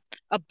cover,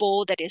 a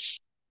bowl that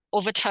is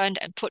overturned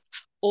and put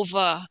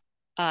over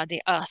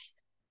the earth.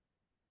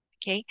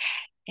 Okay.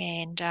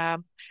 And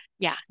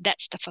yeah,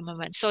 that's the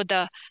firmament. So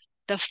the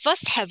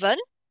first heaven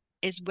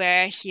is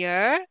where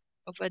here,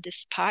 over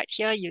this part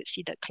here, you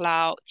see the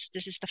clouds.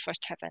 This is the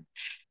first heaven.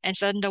 And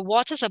so the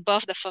waters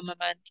above the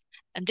firmament,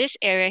 and this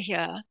area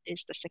here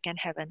is the second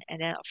heaven.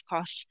 And then, of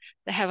course,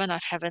 the heaven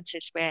of heavens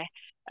is where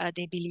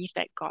they believe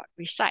that God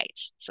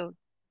resides. So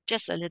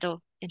just a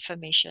little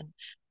information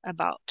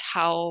about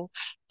how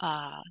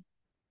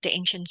the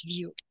ancients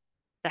viewed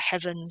the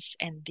heavens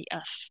and the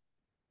earth.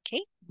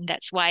 Okay, and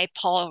that's why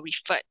Paul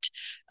referred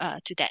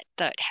to that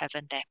third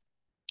heaven there.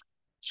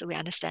 So we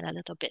understand a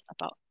little bit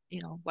about,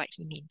 what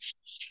he means.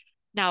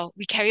 Now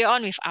we carry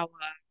on with our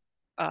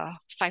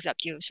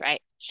 5Ws,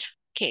 right?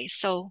 Okay,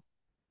 so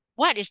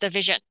what is the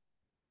vision?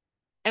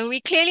 And we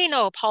clearly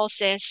know Paul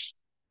says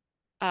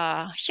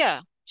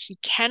here, he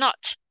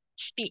cannot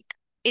speak.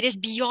 It is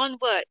beyond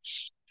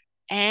words.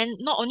 And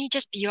not only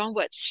just beyond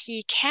words,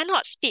 he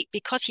cannot speak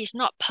because he's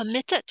not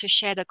permitted to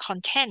share the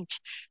content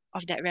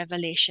of that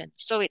revelation.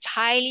 So it's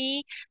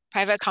highly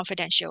private,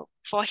 confidential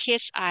for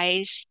his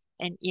eyes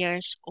and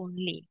ears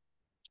only.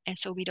 And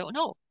so we don't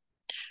know.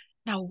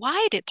 Now,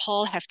 why did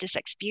Paul have this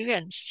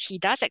experience? He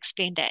does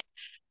explain that.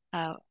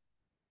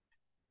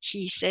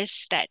 He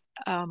says that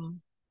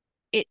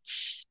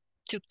it's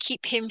to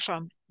keep him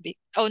from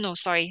oh no,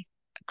 sorry,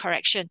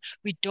 correction.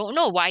 We don't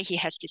know why he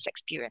has this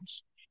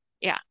experience.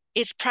 Yeah,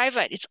 it's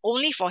private. It's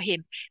only for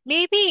him.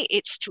 Maybe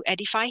it's to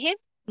edify him.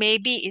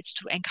 Maybe it's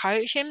to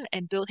encourage him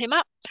and build him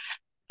up.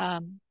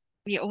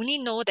 We only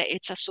know that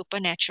it's a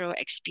supernatural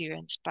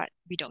experience, but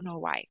we don't know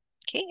why.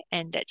 Okay,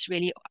 and that's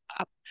really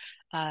up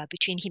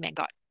between him and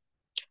God.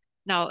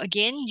 Now,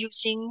 again,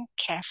 using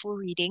careful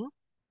reading,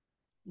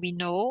 we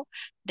know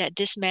that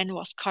this man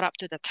was caught up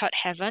to the third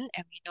heaven,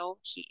 and we know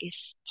he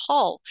is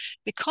Paul.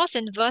 Because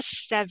in verse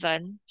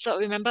 7, so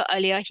remember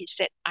earlier he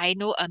said, I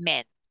know a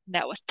man.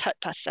 That was third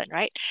person,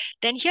 right?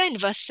 Then here in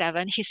verse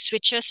 7, he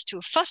switches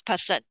to first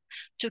person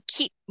to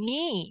keep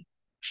me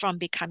from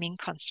becoming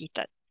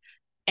conceited.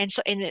 And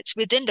it's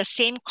within the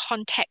same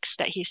context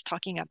that he's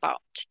talking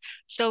about.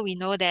 So we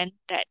know then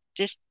that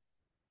this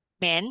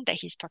man that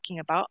he's talking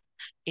about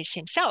is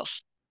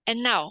himself.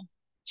 And now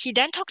he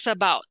then talks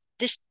about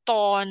this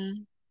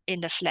thorn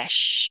in the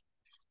flesh.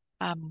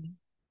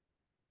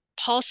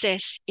 Paul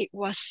says it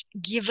was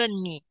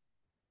given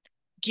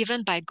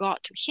by God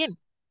to him.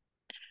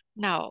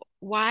 Now,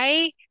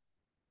 why?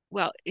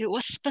 Well, it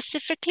was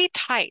specifically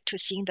tied to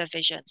seeing the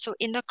vision. So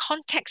in the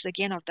context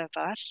again of the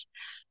verse,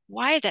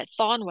 why that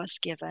thorn was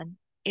given,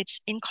 it's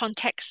in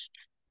context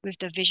with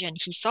the vision.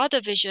 He saw the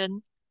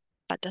vision,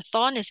 but the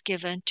thorn is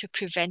given to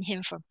prevent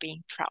him from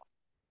being proud.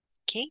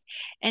 Okay.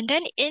 And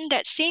then in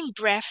that same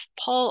breath,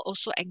 Paul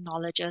also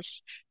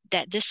acknowledges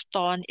that this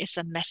thorn is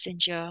a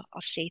messenger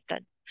of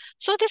Satan.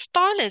 So this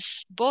thorn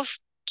is both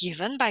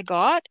given by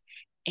God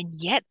and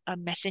yet a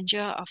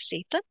messenger of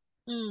Satan.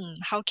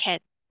 How can,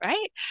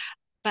 right?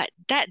 But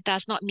that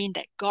does not mean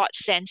that God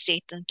sent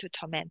Satan to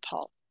torment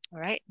Paul. All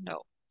right?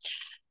 No.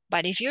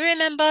 But if you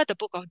remember the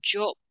book of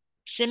Job,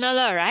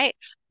 similar, right?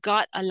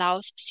 God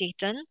allows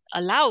Satan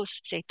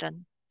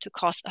to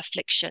cause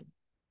affliction.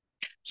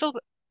 So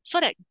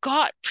that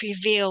God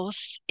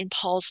prevails in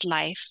Paul's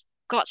life.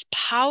 God's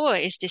power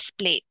is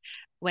displayed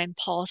when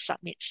Paul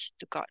submits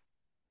to God.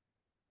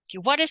 Okay,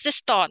 what is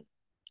this thorn?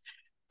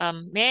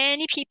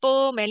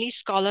 Many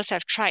scholars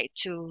have tried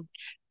to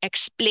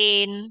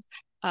explain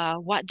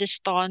what this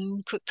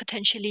thorn could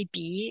potentially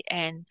be,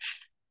 and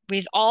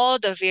with all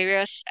the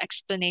various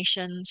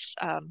explanations,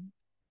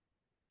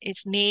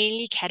 it's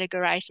mainly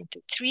categorized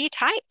into three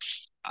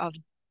types of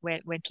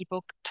when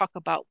people talk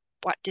about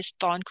what this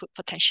thorn could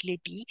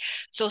potentially be.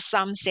 So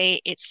some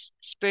say it's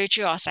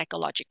spiritual or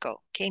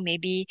psychological. Okay,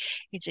 maybe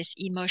it's his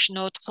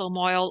emotional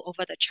turmoil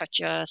over the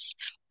churches,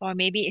 or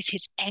maybe it's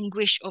his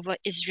anguish over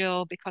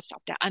Israel because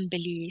of their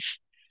unbelief.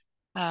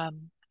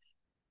 Some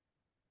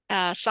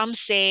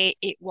say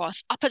it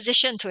was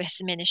opposition to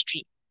his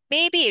ministry.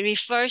 Maybe it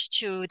refers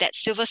to that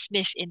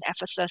silversmith in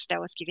Ephesus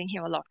that was giving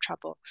him a lot of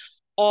trouble.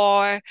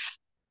 Or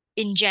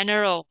in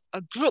general,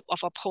 a group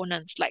of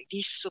opponents like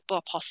these super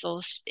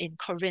apostles in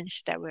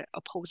Corinth that were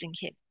opposing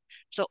him.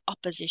 So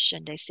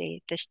opposition, they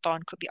say this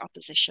thorn could be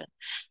opposition.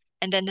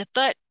 And then the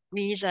third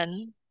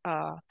reason,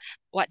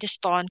 what this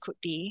thorn could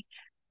be,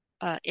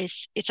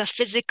 is it's a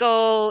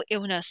physical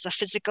illness, a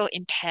physical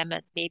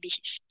impairment, maybe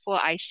his poor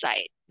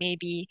eyesight,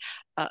 maybe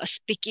a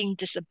speaking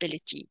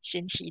disability,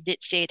 since he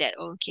did say that,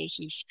 okay,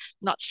 he's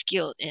not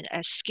skilled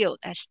as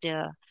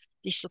the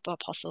super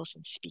apostles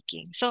in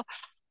speaking. So,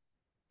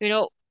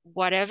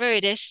 whatever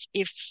it is,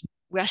 if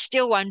we are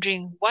still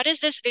wondering, what is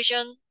this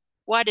vision?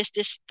 What is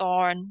this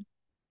thorn?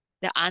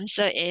 The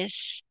answer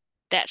is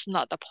that's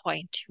not the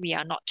point. We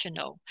are not to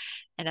know.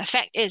 And the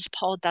fact is,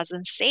 Paul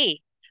doesn't say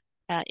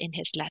in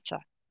his letter.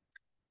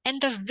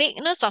 And the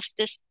vagueness of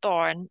this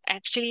thorn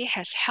actually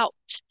has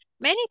helped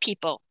many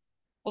people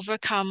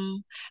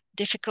overcome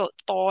difficult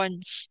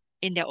thorns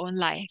in their own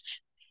life.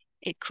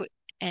 It could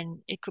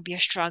it could be a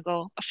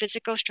struggle, a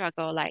physical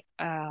struggle like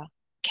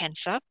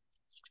cancer,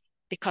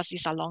 because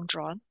these are long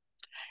drawn.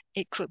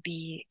 It could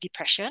be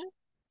depression.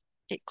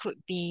 It could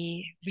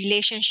be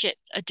relationship,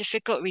 a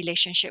difficult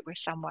relationship with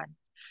someone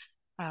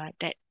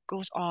that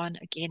goes on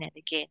again and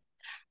again.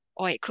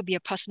 Or it could be a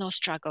personal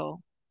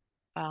struggle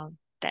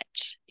that,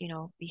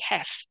 we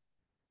have.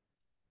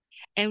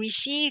 And we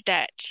see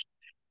that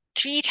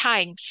 3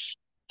 times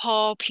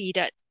Paul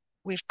pleaded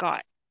with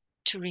God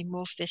to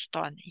remove this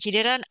thorn. He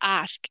didn't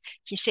ask.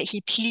 He said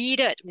he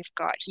pleaded with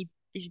God. He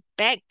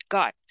begged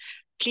God,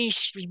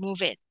 please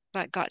remove it.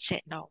 But God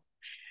said no.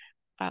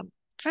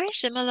 Very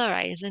similar,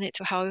 right, isn't it,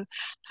 to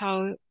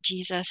how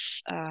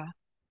Jesus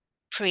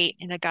prayed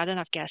in the Garden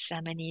of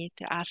Gethsemane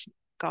to ask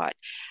God,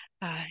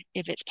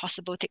 if it's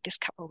possible, take this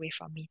cup away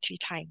from me 3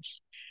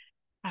 times.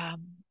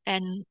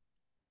 And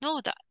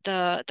no,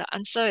 the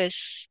answer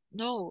is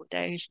no,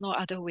 there is no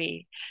other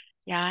way.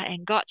 Yeah,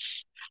 and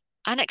God's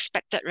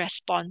unexpected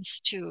response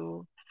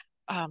to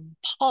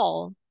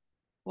Paul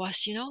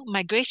was,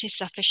 my grace is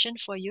sufficient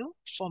for you,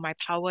 for my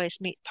power is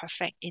made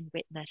perfect in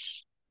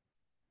weakness.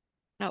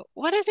 Now,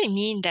 what does it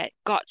mean that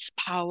God's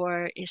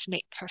power is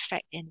made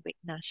perfect in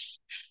weakness?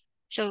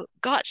 So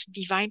God's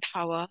divine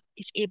power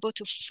is able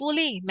to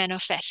fully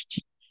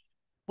manifest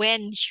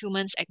when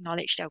humans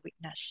acknowledge their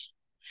weakness.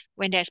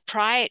 When there's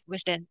pride,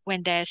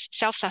 when there's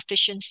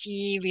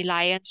self-sufficiency,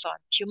 reliance on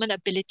human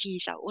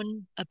abilities, our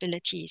own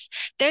abilities,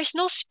 there's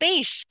no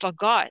space for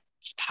God's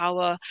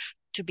power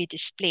to be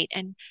displayed.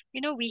 And,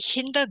 we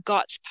hinder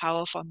God's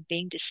power from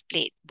being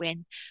displayed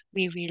when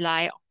we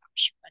rely on our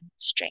human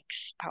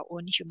strength, our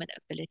own human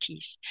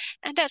abilities.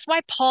 And that's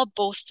why Paul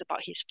boasts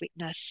about his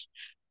weakness,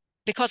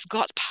 because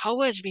God's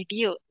power is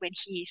revealed when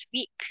he is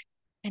weak.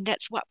 And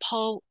that's what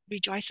Paul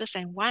rejoices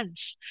and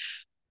wants.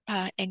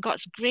 And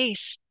God's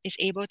grace is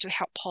able to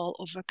help Paul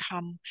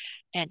overcome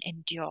and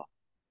endure.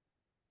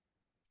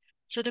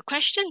 So the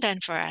question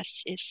then for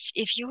us is,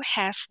 if you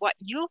have what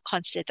you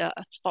consider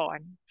a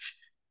thorn,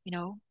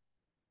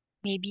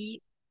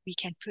 maybe we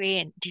can pray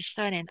and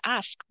discern and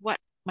ask, what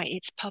might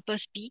its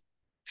purpose be?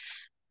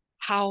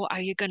 How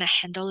are you going to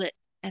handle it?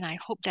 And I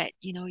hope that,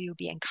 you'll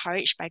be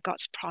encouraged by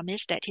God's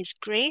promise that his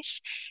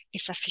grace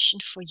is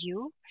sufficient for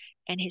you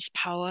and his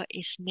power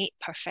is made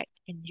perfect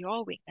in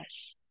your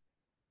weakness.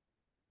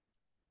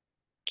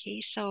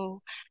 Okay,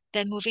 so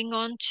then moving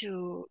on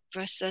to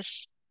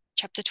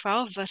chapter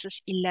 12,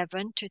 verses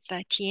 11 to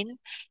 13.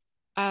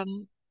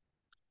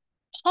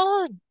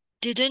 Paul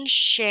didn't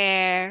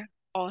share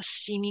or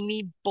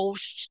seemingly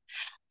boast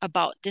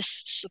about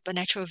this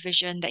supernatural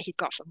vision that he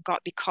got from God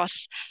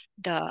because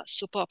the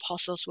super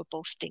apostles were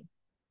boasting.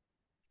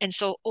 And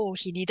so,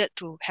 he needed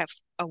to have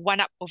a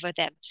one-up over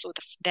them. So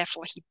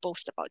therefore, he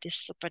boasts about this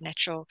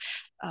supernatural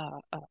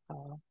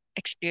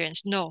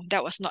experience. No,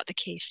 that was not the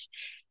case.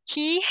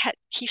 He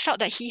felt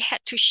that he had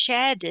to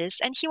share this,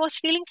 and he was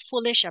feeling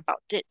foolish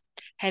about it,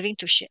 having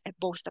to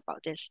boast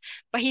about this.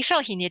 But he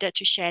felt he needed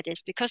to share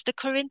this because the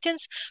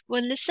Corinthians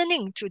were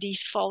listening to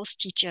these false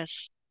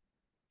teachers,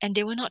 and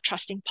they were not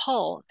trusting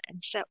Paul,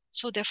 and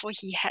so therefore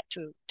he had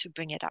to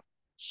bring it up.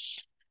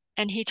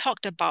 And he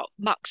talked about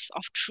marks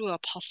of true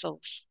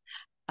apostles,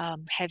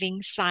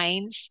 having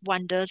signs,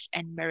 wonders,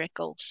 and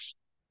miracles.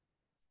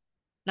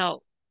 Now,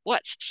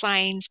 what's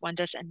signs,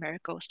 wonders, and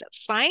miracles? The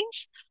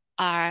signs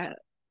are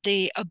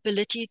the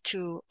ability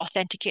to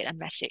authenticate a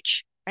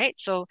message, right?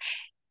 So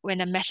when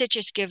a message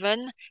is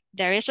given,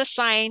 there is a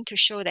sign to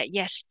show that,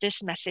 yes,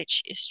 this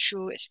message is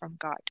true, it's from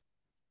God.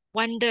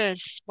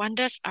 Wonders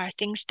are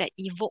things that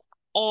evoke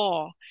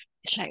awe.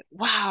 It's like,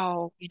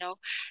 wow,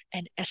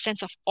 and a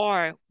sense of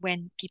awe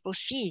when people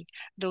see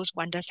those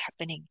wonders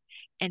happening.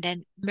 And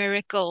then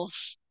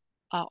miracles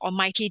or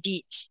mighty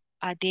deeds,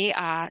 they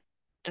are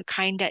the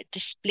kind that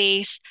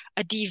displays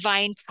a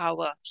divine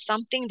power,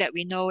 something that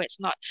we know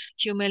it's not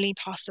humanly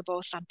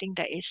possible, something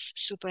that is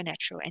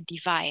supernatural and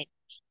divine.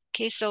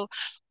 Okay, so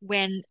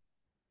when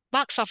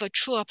marks of a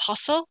true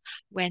apostle,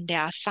 when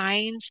there are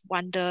signs,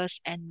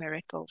 wonders, and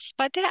miracles.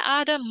 But there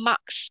are other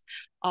marks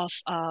of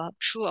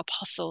true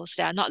apostles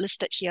that are not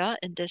listed here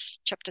in this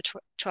chapter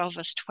 12,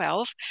 verse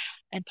 12.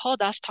 And Paul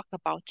does talk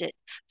about it.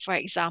 For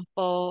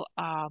example,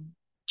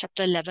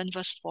 chapter 11,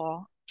 verse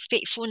 4,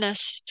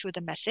 faithfulness to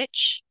the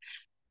message,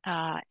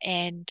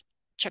 and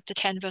chapter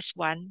 10, verse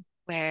 1,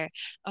 where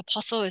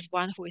apostle is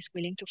one who is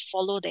willing to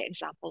follow the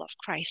example of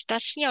Christ.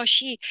 Does he or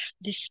she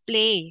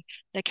display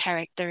the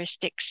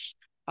characteristics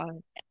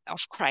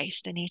of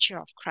Christ, the nature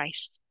of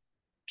Christ?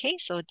 Okay,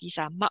 so these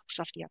are marks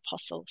of the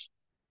apostles.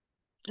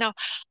 Now,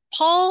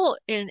 Paul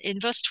in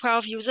verse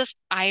 12 uses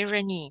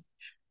irony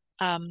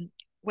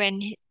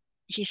when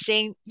he's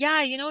saying,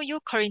 yeah, you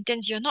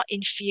Corinthians, you're not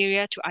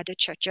inferior to other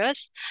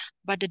churches,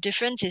 but the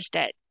difference is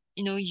that,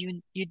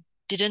 you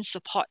didn't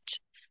support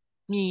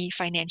me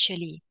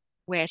financially,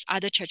 whereas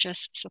other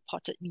churches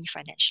supported me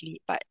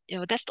financially. But,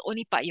 that's the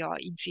only part you're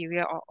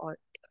inferior or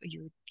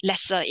you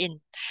lesser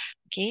in,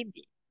 okay?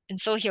 And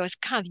so he was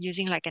kind of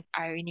using like an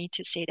irony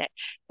to say that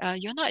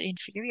you're not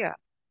inferior.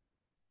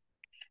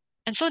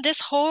 And so this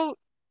whole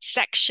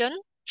section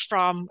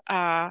from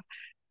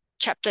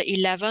chapter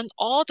 11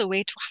 all the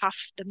way to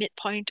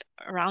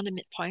around the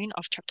midpoint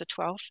of chapter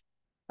 12,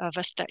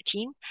 verse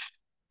 13,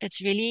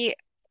 it's really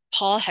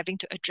Paul having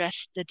to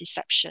address the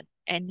deception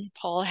and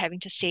Paul having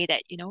to say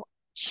that,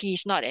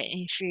 he's not an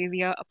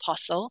inferior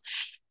apostle,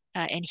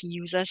 and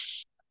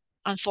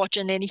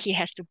unfortunately, he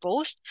has to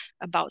boast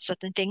about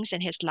certain things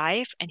in his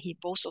life, and he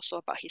boasts also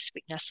about his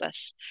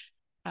weaknesses.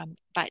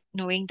 But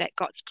knowing that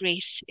God's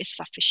grace is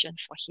sufficient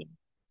for him.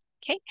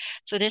 Okay,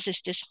 so this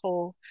is this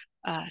whole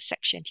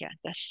section here,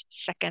 the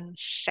second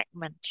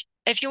segment.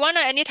 If you want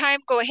to anytime,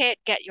 go ahead,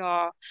 get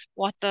your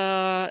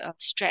water,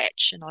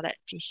 stretch and all that,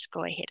 please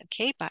go ahead,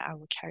 okay? But I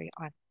will carry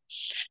on.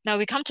 Now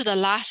we come to the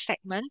last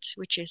segment,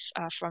 which is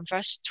from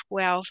verse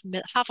 12,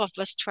 half of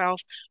verse 12,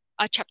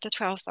 chapter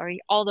 12, sorry,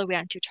 all the way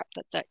until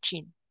chapter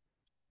 13.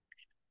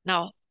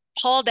 Now,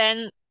 Paul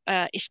then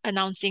is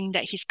announcing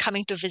that he's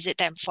coming to visit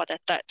them for the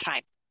third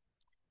time.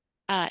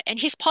 And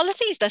his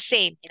policy is the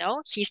same,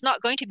 he's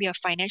not going to be a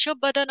financial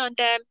burden on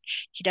them.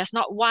 He does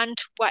not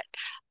want what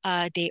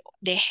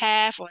they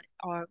have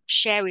or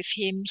share with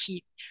him.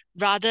 He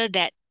rather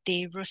that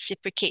they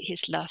reciprocate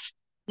his love.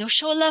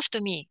 Show love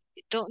to me.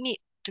 You don't need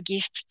to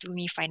give to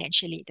me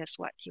financially. That's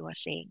what he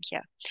was saying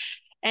here.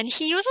 And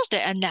he uses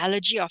the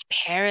analogy of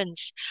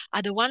parents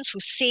are the ones who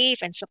save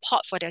and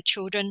support for their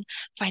children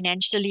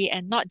financially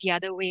and not the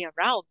other way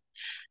around,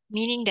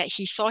 meaning that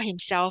he saw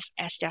himself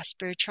as their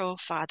spiritual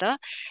father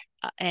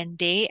and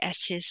they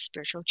as his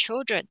spiritual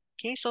children.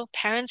 Okay, so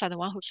parents are the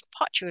one who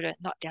support children,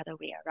 not the other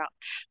way around.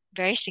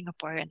 Very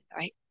Singaporean,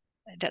 right?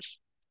 That's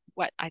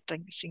what I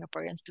think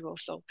Singaporeans do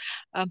also.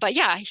 But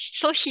yeah,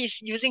 so he's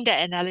using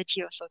that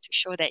analogy also to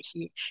show that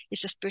he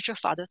is a spiritual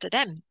father to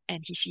them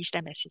and he sees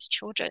them as his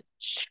children.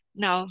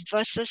 Now,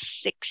 verses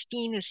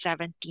 16 to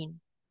 17,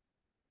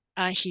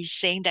 he's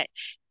saying that,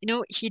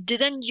 he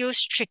didn't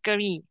use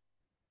trickery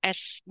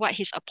as what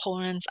his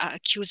opponents are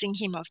accusing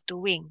him of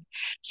doing.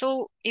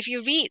 So if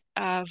you read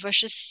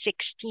verses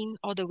 16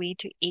 all the way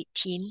to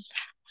 18,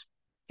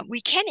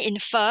 we can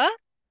infer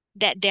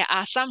that there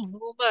are some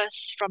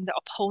rumors from the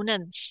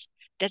opponents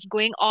that's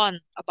going on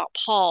about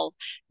Paul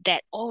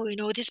that,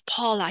 this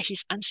Paul,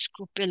 he's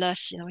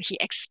unscrupulous, he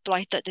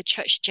exploited the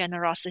church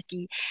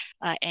generosity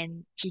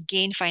and he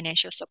gained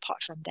financial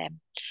support from them.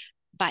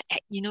 But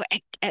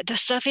at the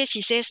surface,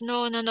 he says,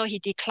 no, he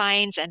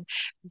declines and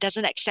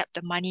doesn't accept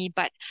the money.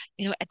 But,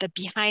 at the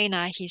behind,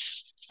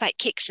 his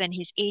sidekicks and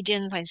his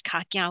agents and his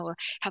kakia will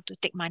help to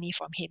take money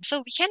from him.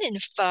 So we can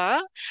infer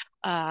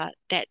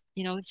that,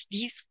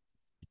 these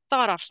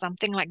thought of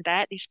something like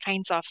that, these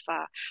kinds of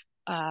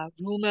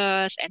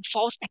rumors and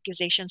false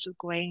accusations were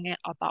going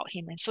about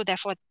him. And so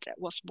therefore, that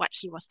was what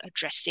he was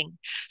addressing.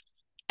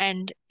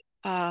 And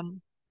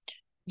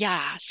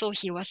so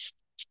he was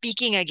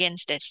speaking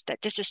against this,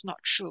 that this is not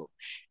true.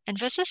 And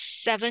verses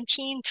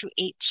 17 to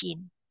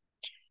 18,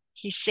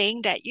 he's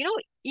saying that,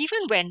 even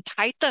when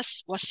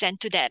Titus was sent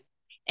to them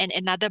and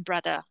another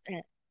brother,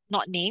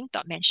 not named,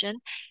 not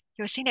mentioned,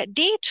 he was saying that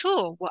they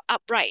too were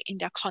upright in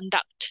their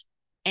conduct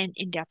and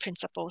in their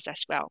principles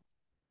as well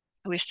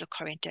with the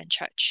Corinthian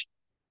church.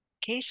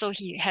 Okay, so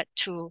he had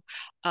to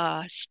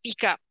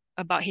speak up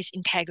about his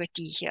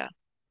integrity here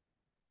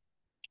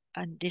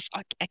and these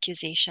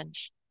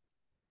accusations.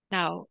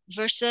 Now,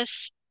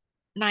 verses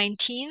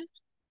 19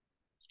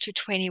 to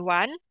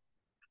 21,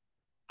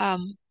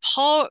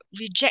 Paul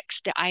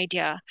rejects the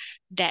idea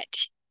that,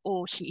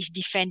 he is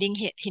defending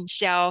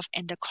himself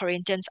and the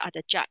Corinthians are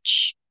the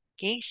judge.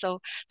 Okay, so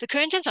the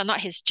Corinthians are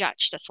not his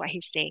judge. That's what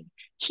he's saying.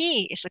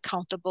 He is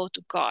accountable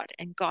to God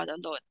and God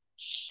alone.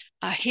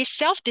 His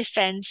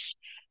self-defense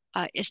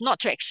is not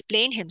to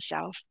explain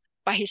himself,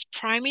 but his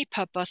primary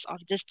purpose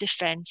of this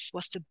defense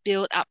was to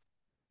build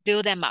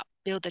them up,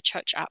 build the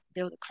church up,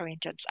 build the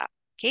Corinthians up.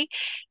 Okay,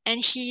 and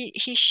he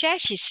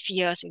shares his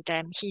fears with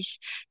them. He's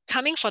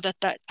coming for the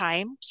third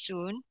time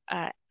soon,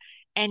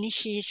 and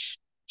he's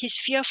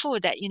fearful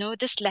that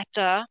this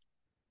letter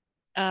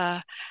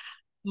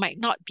might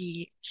not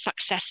be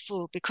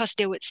successful because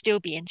they would still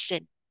be in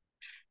sin.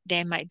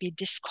 There might be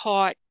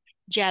discord,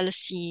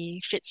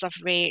 jealousy, fits of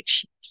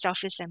rage,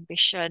 selfish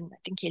ambition. I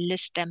think he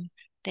lists them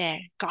there.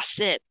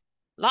 Gossip,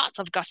 lots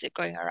of gossip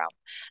going around,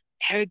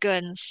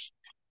 arrogance,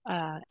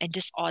 and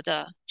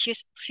disorder. He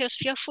was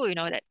fearful,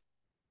 that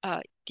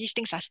these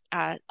things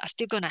are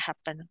still going to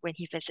happen when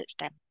he visits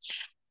them.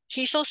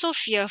 He's also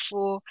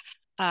fearful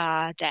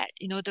that,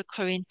 the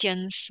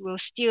Corinthians will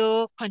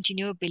still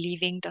continue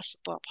believing the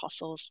super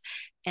apostles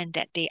and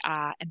that they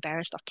are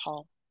embarrassed of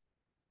Paul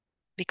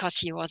because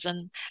he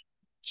wasn't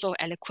so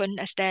eloquent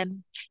as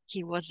them.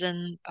 He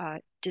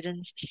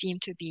didn't seem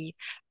to be,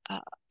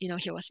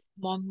 he was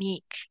more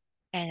meek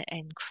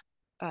and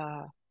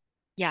uh,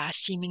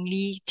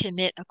 seemingly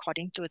timid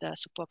according to the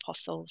super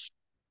apostles.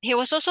 He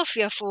was also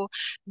fearful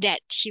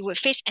that he would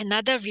face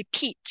another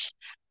repeat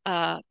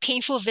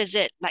painful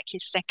visit, like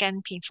his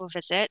second painful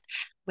visit,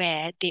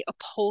 where they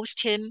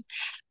opposed him,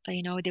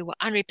 they were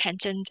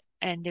unrepentant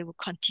and they would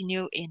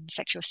continue in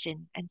sexual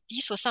sin. And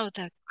these were some of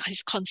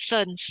his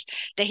concerns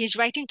that he's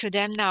writing to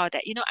them now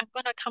that, I'm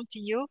going to come to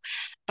you,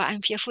 but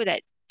I'm fearful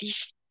that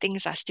these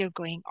things are still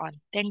going on.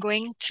 Then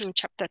going to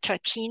chapter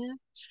 13,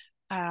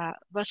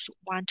 verse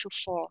 1 to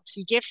 4,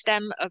 he gives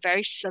them a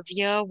very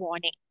severe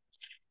warning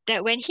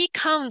that when he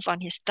comes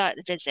on his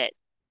third visit,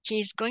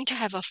 he's going to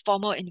have a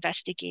formal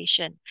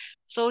investigation.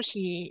 So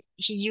he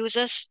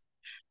uses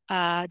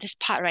this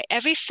part, right?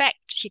 Every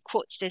fact, he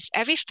quotes this,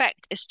 every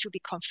fact is to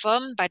be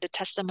confirmed by the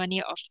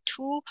testimony of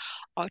 2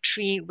 or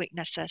 3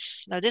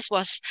 witnesses. Now, this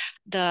was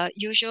the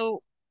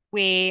usual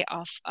way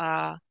of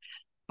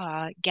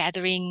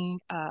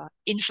gathering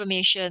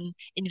information,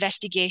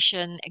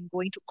 investigation, and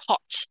going to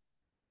court,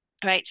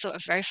 right? So a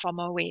very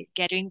formal way,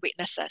 gathering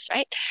witnesses,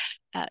 right?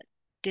 Uh,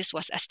 this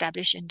was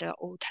established in the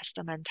Old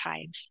Testament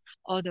times,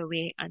 all the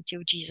way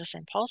until Jesus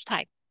and Paul's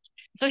time.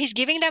 So he's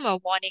giving them a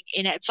warning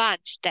in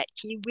advance that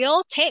he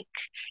will take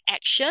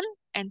action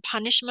and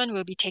punishment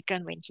will be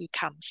taken when he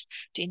comes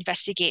to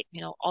investigate,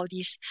 all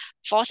these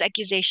false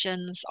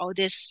accusations, all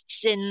this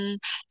sin,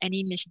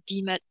 any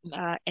misdemeanor,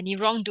 any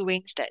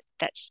wrongdoings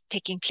that's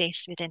taking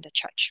place within the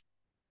church.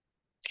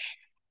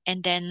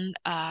 And then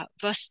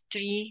verse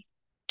 3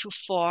 to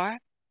 4,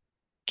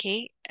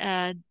 okay,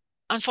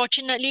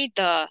 unfortunately,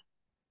 the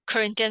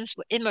Corinthians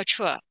were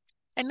immature,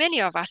 and many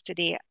of us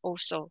today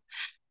also,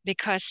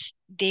 because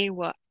they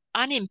were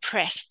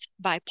unimpressed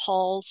by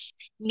Paul's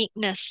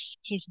meekness,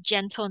 his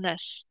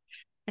gentleness.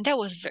 And that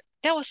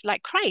was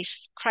like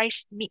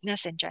Christ's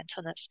meekness and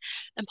gentleness.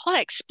 And Paul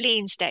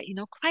explains that,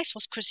 Christ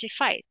was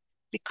crucified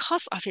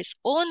because of his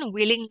own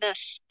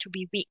willingness to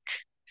be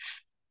weak.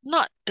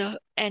 The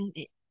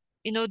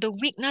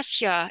weakness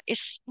here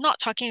is not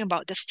talking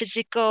about the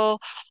physical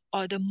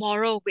or the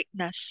moral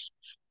weakness,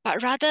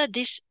 but rather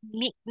this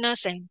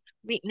meekness and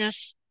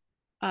weakness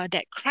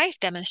that Christ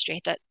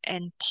demonstrated,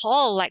 and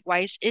Paul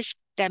likewise is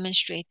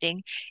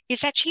demonstrating,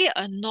 is actually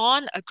a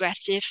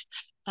non-aggressive,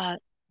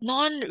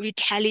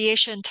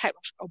 non-retaliation type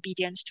of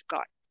obedience to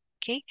God,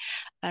 okay,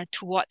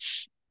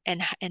 towards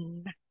and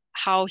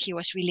how he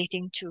was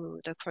relating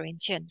to the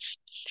Corinthians.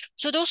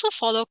 So those who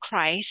follow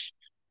Christ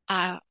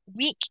are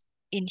weak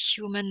in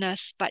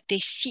humanness, but they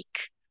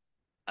seek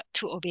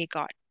to obey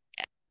God.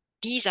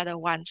 These are the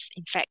ones,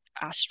 in fact,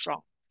 are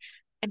strong.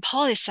 And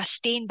Paul is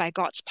sustained by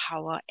God's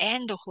power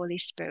and the Holy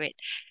Spirit.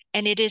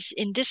 And it is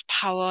in this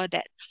power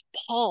that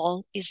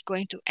Paul is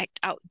going to act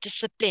out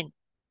discipline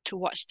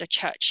towards the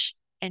church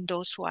and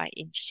those who are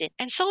in sin.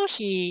 And so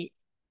he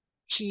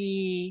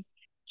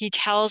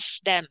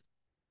tells them,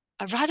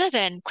 rather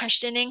than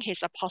questioning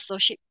his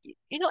apostleship,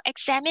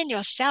 examine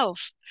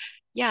yourself.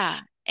 Yeah.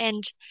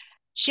 And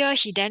here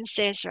he then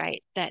says,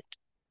 right, that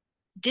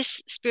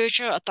this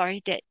spiritual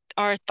authority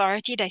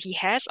that he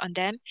has on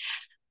them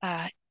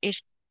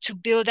is to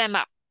build them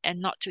up and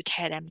not to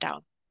tear them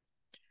down.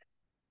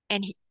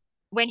 And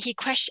when he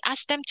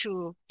asked them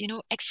to,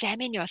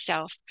 examine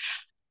yourself.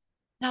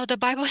 Now, the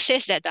Bible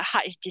says that the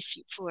heart is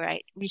deceitful,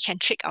 right? We can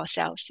trick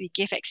ourselves. We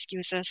give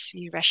excuses.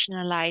 We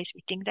rationalize.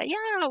 We think that,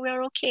 yeah,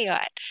 we're okay,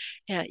 right?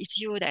 Yeah, it's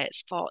you that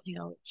is fault.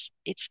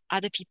 It's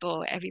other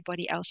people,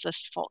 everybody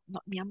else's fault,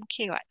 not me. I'm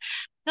okay, right?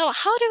 Now,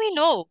 how do we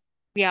know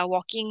we are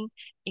walking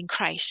in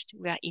Christ?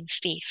 We are in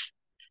faith.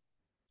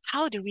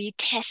 How do we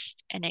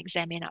test and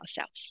examine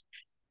ourselves?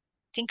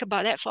 Think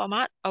about that for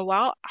a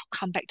while. I'll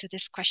come back to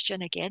this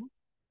question again.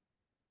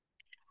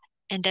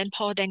 And then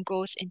Paul then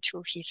goes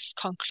into his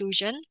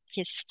conclusion,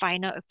 his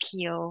final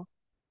appeal.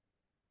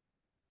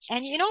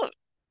 And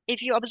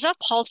if you observe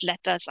Paul's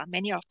letters,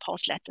 many of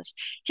Paul's letters,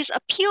 his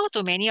appeal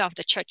to many of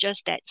the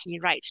churches that he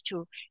writes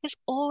to is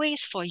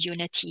always for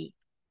unity.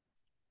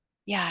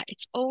 Yeah,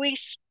 it's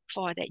always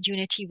for that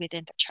unity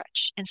within the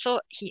church. And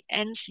so he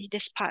ends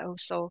this part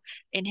also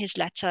in his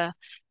letter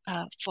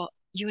for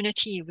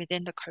unity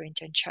within the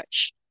Corinthian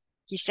church.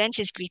 He sends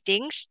his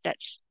greetings.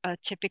 That's a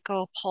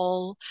typical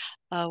Paul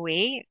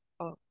way,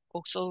 or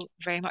also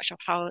very much of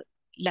how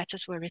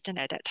letters were written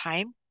at that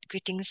time.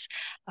 Greetings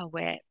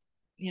where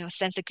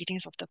sends the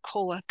greetings of the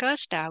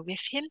co-workers that are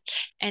with him.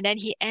 And then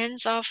he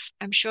ends off,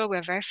 I'm sure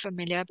we're very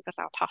familiar because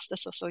our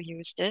pastors also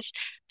use this,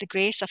 the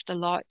grace of the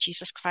Lord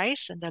Jesus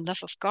Christ and the love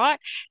of God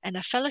and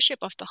the fellowship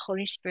of the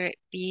Holy Spirit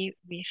be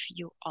with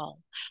you all.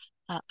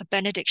 A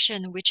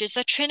benediction, which is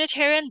a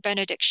Trinitarian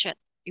benediction.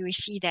 We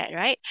see that,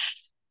 right?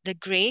 The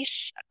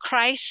grace,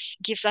 Christ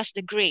gives us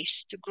the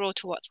grace to grow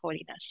towards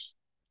holiness.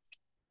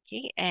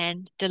 Okay,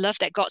 and the love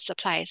that God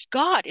supplies.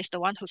 God is the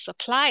one who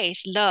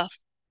supplies love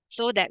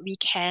so that we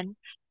can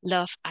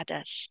love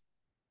others.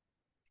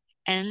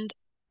 And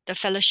the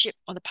fellowship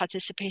or the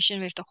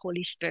participation with the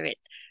Holy Spirit.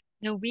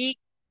 We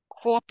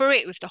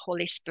cooperate with the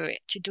Holy Spirit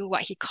to do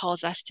what He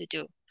calls us to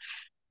do.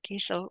 Okay,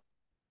 so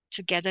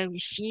together we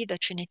see the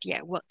Trinity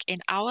at work in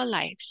our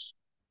lives.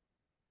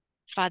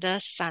 Father,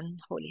 Son,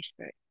 Holy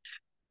Spirit.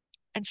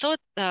 And so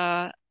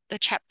the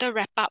chapter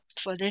wrap up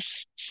for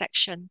this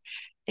section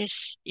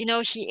is,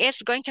 he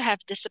is going to have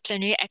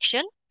disciplinary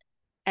action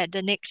at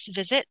the next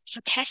visit.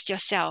 So test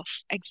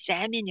yourself,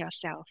 examine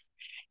yourself.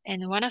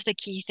 And one of the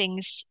key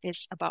things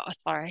is about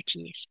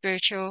authority,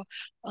 spiritual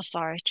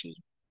authority.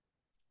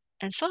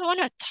 And so I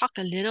want to talk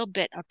a little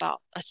bit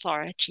about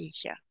authority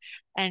here.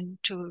 And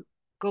to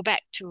go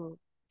back to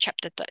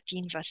chapter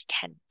 13, verse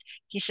 10.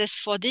 He says,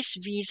 "For this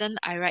reason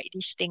I write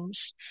these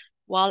things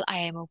while I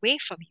am away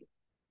from you,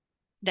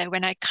 that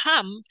when I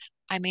come,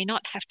 I may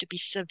not have to be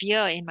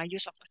severe in my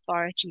use of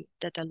authority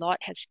that the Lord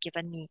has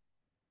given me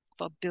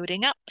for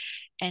building up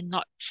and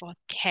not for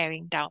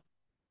tearing down."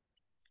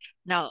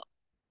 Now,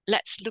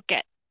 let's look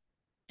at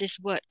this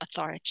word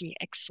authority,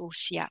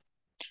 exousia.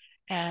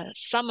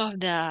 Some of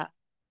the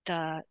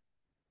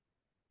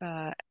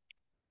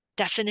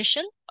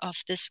definition of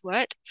this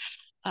word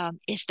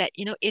is that,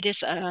 it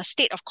is a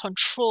state of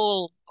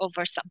control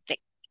over something.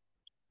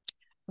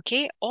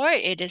 Okay, or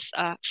it is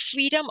a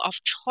freedom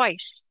of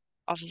choice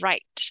of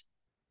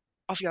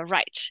your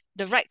right,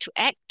 the right to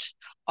act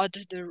or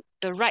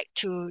the right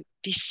to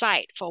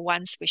decide for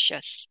one's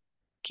wishes.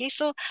 Okay,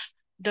 so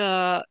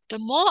the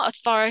more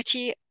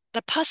authority,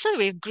 the person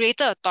with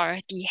greater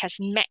authority has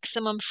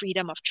maximum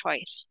freedom of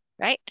choice,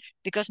 right?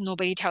 Because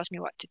nobody tells me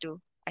what to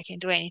do. I can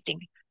do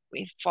anything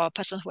for a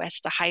person who has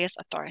the highest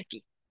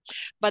authority.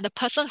 But the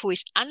person who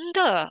is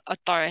under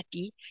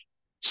authority,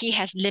 he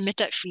has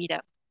limited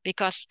freedom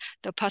because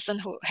the person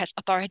who has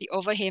authority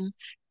over him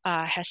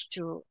has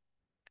to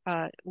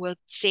will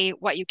say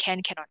what you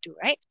cannot do,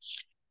 right?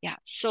 Yeah.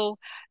 So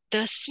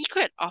the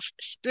secret of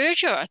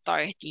spiritual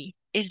authority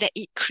is that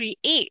it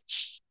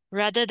creates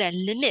rather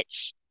than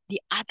limits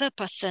the other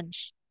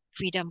person's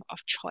freedom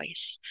of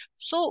choice.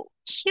 So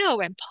here,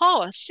 when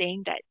Paul is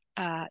saying that,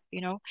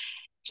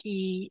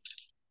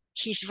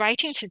 he's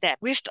writing to them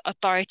with the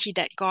authority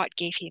that God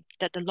gave him,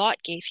 that the Lord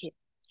gave him.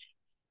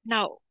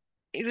 Now,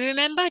 you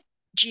remember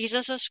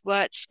Jesus's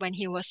words when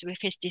he was with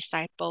his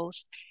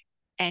disciples,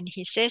 and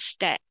he says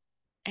that,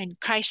 and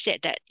Christ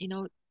said that,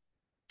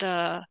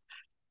 the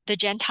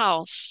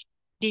Gentiles,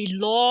 they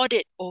lord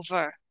it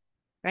over,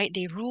 right?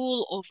 They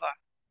rule over.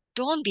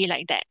 Don't be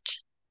like that,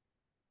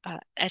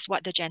 as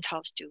what the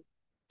Gentiles do,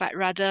 but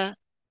rather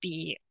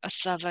be a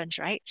servant,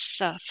 right?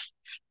 Serve.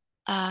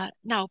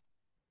 Now,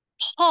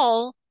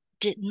 Paul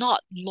did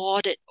not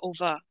lord it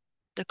over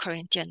the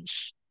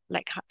Corinthians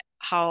like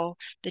how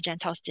the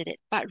Gentiles did it,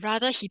 but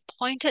rather he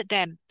pointed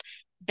them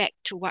back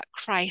to what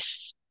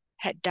Christ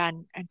had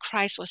done and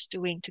Christ was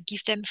doing to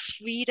give them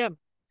freedom.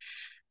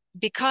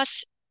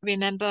 Because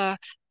remember,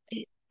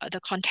 the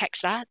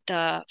context,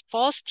 the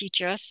false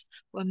teachers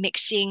were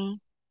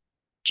mixing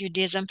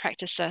Judaism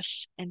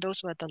practices, and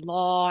those were the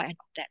law and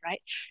all that,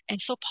 right?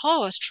 And so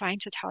Paul was trying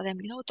to tell them,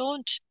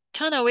 don't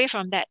turn away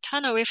from that,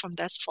 turn away from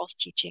this false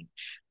teaching.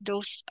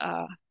 Those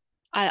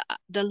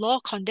the law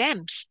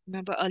condemns.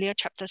 Remember earlier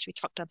chapters we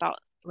talked about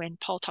when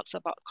Paul talks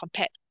about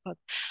compared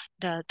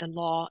the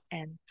law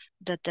and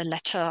the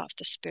letter of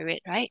the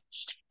Spirit, right?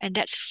 And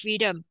that's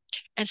freedom.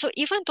 And so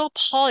even though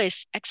Paul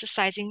is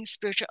exercising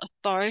spiritual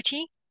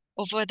authority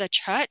over the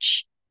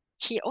church,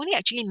 he only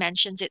actually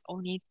mentions it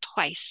only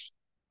twice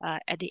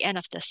at the end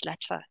of this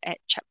letter, at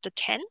chapter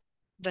 10,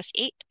 verse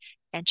 8,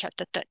 and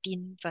chapter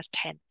 13, verse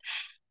 10.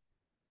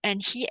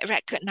 And he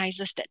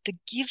recognizes that the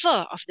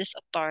giver of this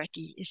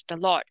authority is the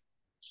Lord.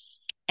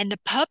 And the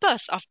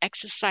purpose of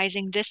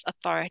exercising this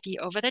authority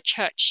over the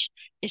church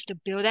is to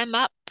build them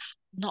up,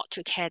 not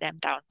to tear them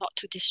down, not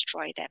to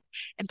destroy them.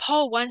 And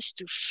Paul wants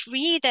to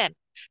free them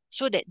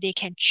so that they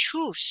can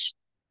choose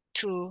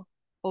to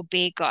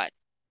obey God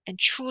and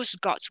choose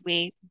God's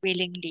way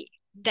willingly.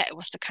 That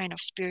was the kind of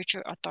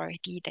spiritual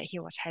authority that he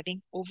was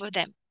having over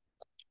them.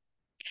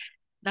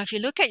 Now, if you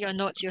look at your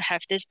notes, you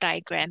have this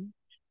diagram,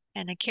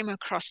 and I came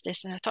across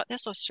this and I thought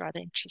this was rather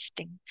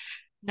interesting.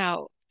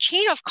 Now,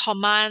 chain of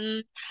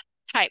command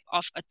type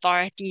of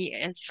authority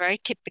is very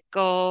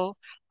typical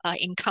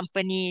in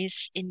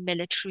companies, in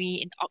military,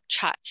 in org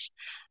charts,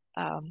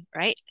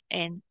 right?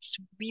 And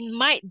we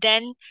might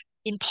then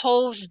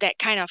impose that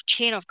kind of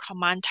chain of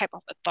command type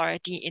of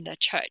authority in the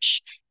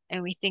church.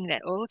 And we think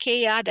that,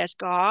 okay, yeah, there's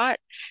God.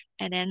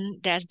 And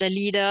then there's the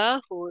leader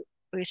who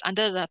is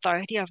under the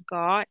authority of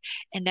God.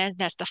 And then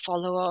there's the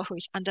follower who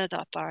is under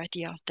the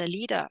authority of the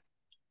leader.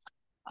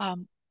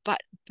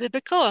 But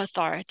biblical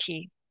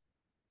authority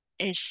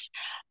is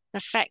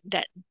the fact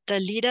that the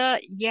leader,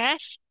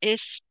 yes,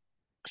 is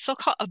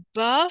so-called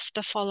above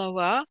the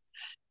follower,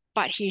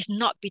 but he's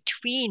not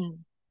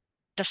between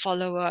the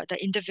follower,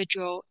 the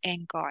individual,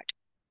 and God.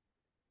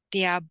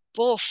 They are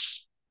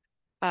both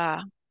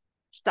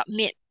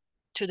submit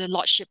to the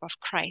lordship of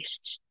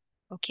Christ.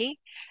 Okay?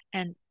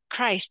 And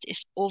Christ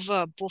is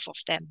over both of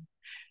them.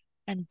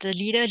 And the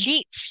leader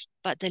leads,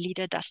 but the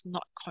leader does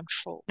not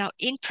control. Now,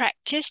 in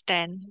practice,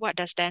 then, what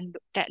does then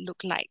that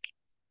look like?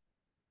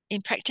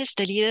 In practice,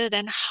 the leader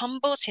then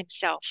humbles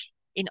himself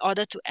in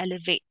order to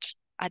elevate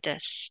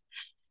others.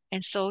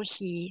 And so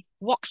he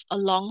walks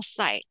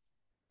alongside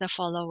the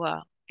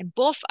follower, and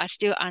both are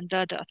still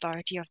under the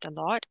authority of the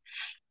Lord,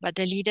 but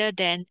the leader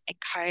then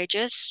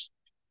encourages,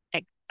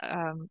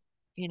 um,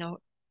 you know,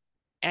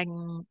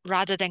 and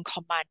rather than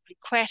command,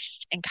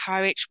 request,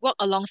 encourage, work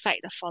alongside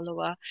the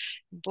follower,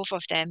 both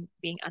of them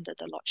being under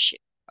the lordship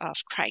of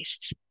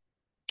Christ.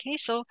 Okay,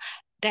 so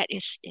that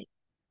is it,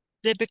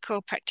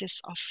 biblical practice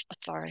of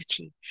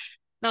authority.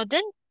 Now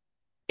then,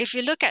 if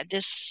you look at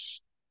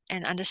this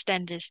and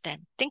understand this,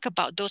 then think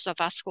about those of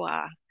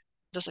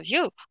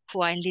you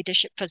who are in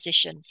leadership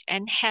positions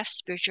and have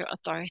spiritual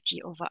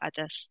authority over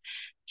others.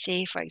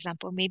 Say, for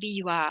example, maybe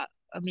you are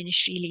a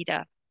ministry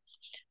leader.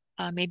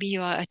 Maybe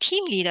you are a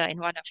team leader in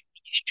one of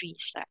your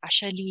ministries, like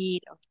usher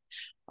lead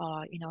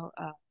or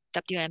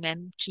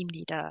WMM team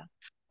leader,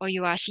 or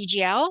you are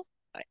CGL,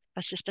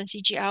 assistant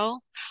CGL,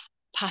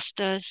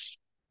 pastors.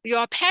 You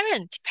are a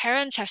parent.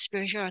 Parents have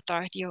spiritual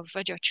authority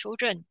over your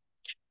children.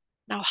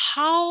 Now,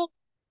 how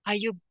are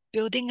you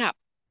building up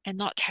and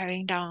not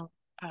tearing down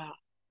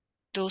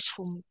those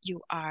whom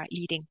you are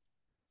leading?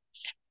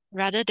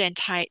 Rather than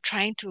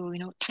trying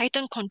to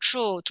tighten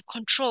control to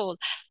control,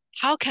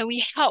 how can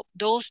we help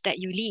those that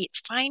you lead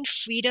find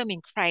freedom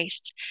in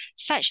Christ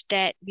such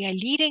that we are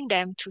leading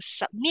them to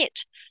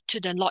submit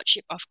to the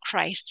lordship of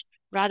Christ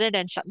rather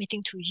than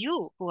submitting to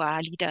you who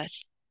are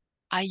leaders?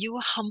 Are you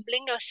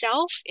humbling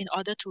yourself in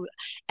order to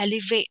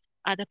elevate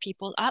other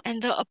people up?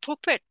 And the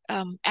appropriate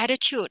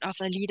attitude of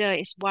a leader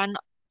is one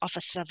of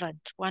a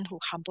servant, one who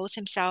humbles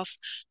himself,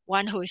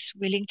 one who is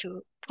willing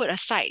to put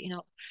aside,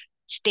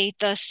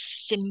 status,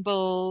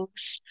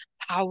 symbols,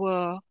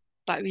 power,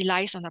 but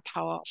relies on the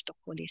power of the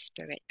Holy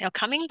Spirit. Now,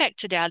 coming back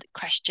to the other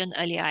question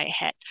earlier I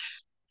had,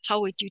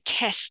 how would you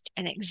test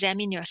and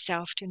examine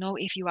yourself to know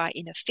if you are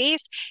in the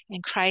faith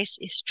and Christ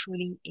is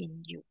truly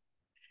in you?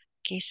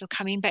 Okay, so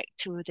coming back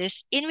to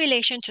this in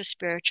relation to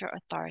spiritual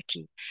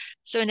authority.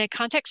 So in the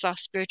context of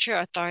spiritual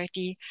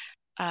authority,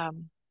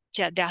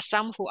 there are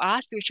some who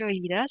are spiritual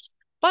leaders,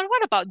 but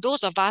what about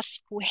those of us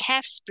who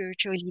have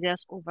spiritual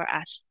leaders over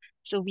us?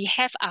 So we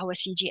have our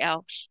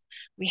CGLs,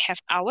 we have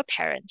our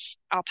parents,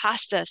 our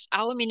pastors,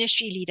 our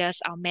ministry leaders,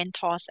 our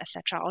mentors,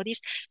 etc. All these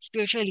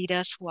spiritual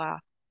leaders who are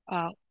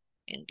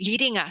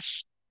leading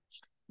us.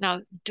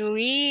 Now, do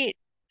we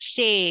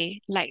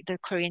say, like the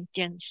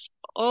Corinthians,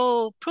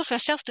 oh, prove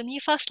yourself to me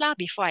first lah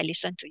before I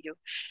listen to you?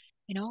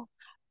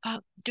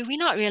 Do we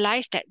not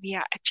realize that we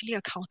are actually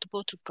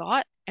accountable to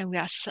God and we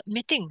are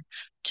submitting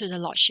to the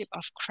lordship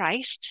of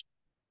Christ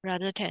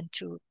rather than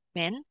to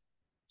men?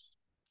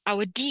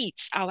 Our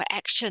deeds, our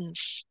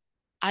actions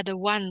are the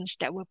ones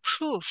that will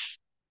prove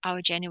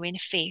our genuine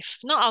faith,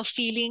 not our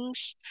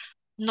feelings,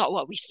 not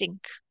what we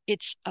think.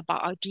 It's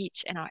about our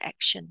deeds and our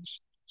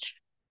actions.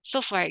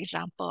 So for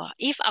example,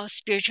 if our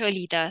spiritual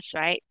leaders,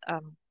 right,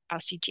 our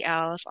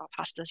CGLs, our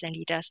pastors and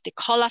leaders, they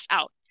call us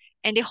out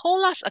and they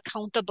hold us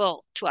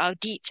accountable to our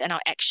deeds and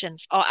our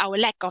actions or our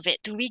lack of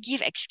it, do we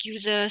give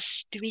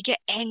excuses? Do we get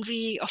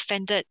angry,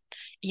 offended?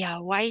 Yeah,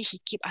 why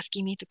he keep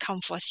asking me to come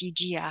for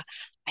CG?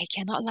 I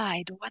cannot lie.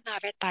 I don't want to,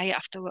 very tired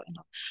after work,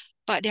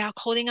 But they are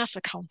holding us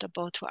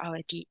accountable to our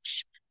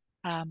deeds.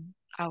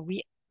 Are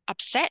we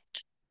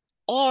upset?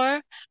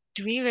 Or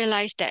do we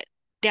realize that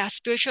their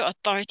spiritual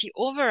authority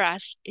over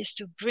us is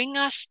to bring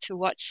us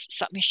towards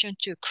submission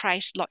to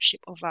Christ's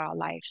lordship over our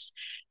lives,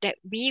 that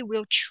we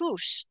will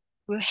choose,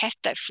 we'll have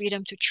that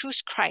freedom to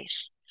choose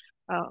Christ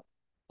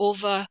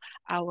over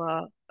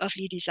our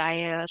earthly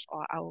desires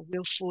or our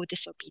willful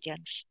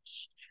disobedience.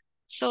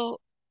 So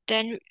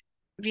then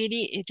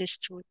really it is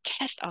to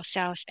test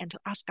ourselves and to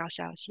ask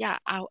ourselves,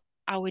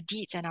 our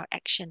deeds and our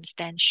actions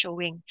then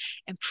showing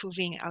and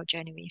proving our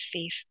genuine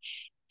faith.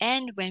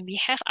 And when we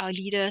have our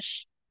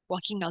leaders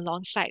walking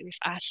alongside with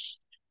us,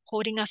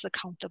 holding us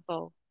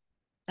accountable,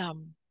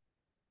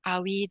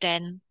 are we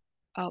then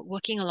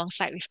working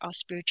alongside with our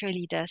spiritual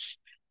leaders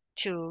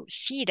to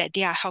see that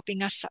they are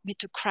helping us submit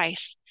to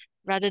Christ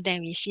rather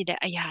than we see that,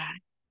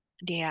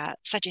 they are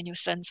such a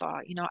nuisance or,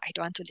 I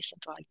don't want to listen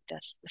to our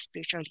leaders, the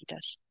spiritual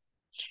leaders.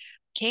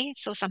 Okay,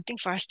 so something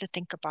for us to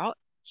think about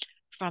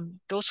from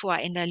those who are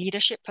in the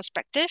leadership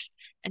perspective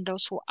and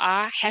those who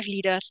have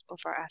leaders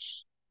over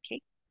us.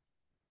 Okay.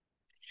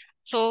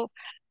 So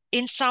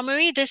in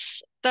summary,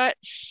 this third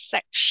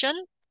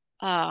section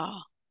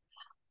when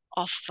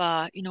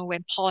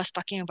Paul is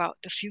talking about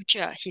the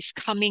future, his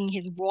coming,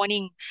 his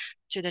warning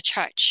to the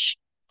church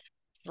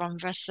from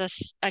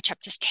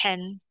chapters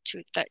 10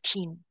 to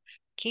 13.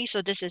 Okay,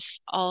 so this is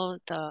all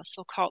the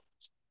so-called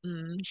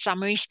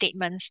summary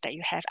statements that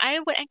you have. I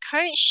would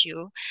encourage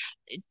you,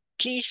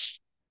 please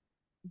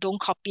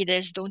don't copy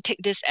this, don't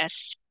take this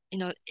as,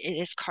 it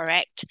is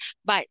correct,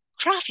 but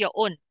craft your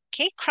own.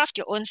 Okay, craft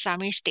your own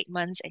summary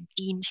statements and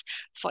themes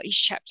for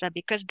each chapter,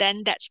 because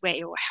then that's where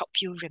it will help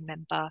you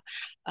remember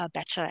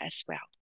better as well.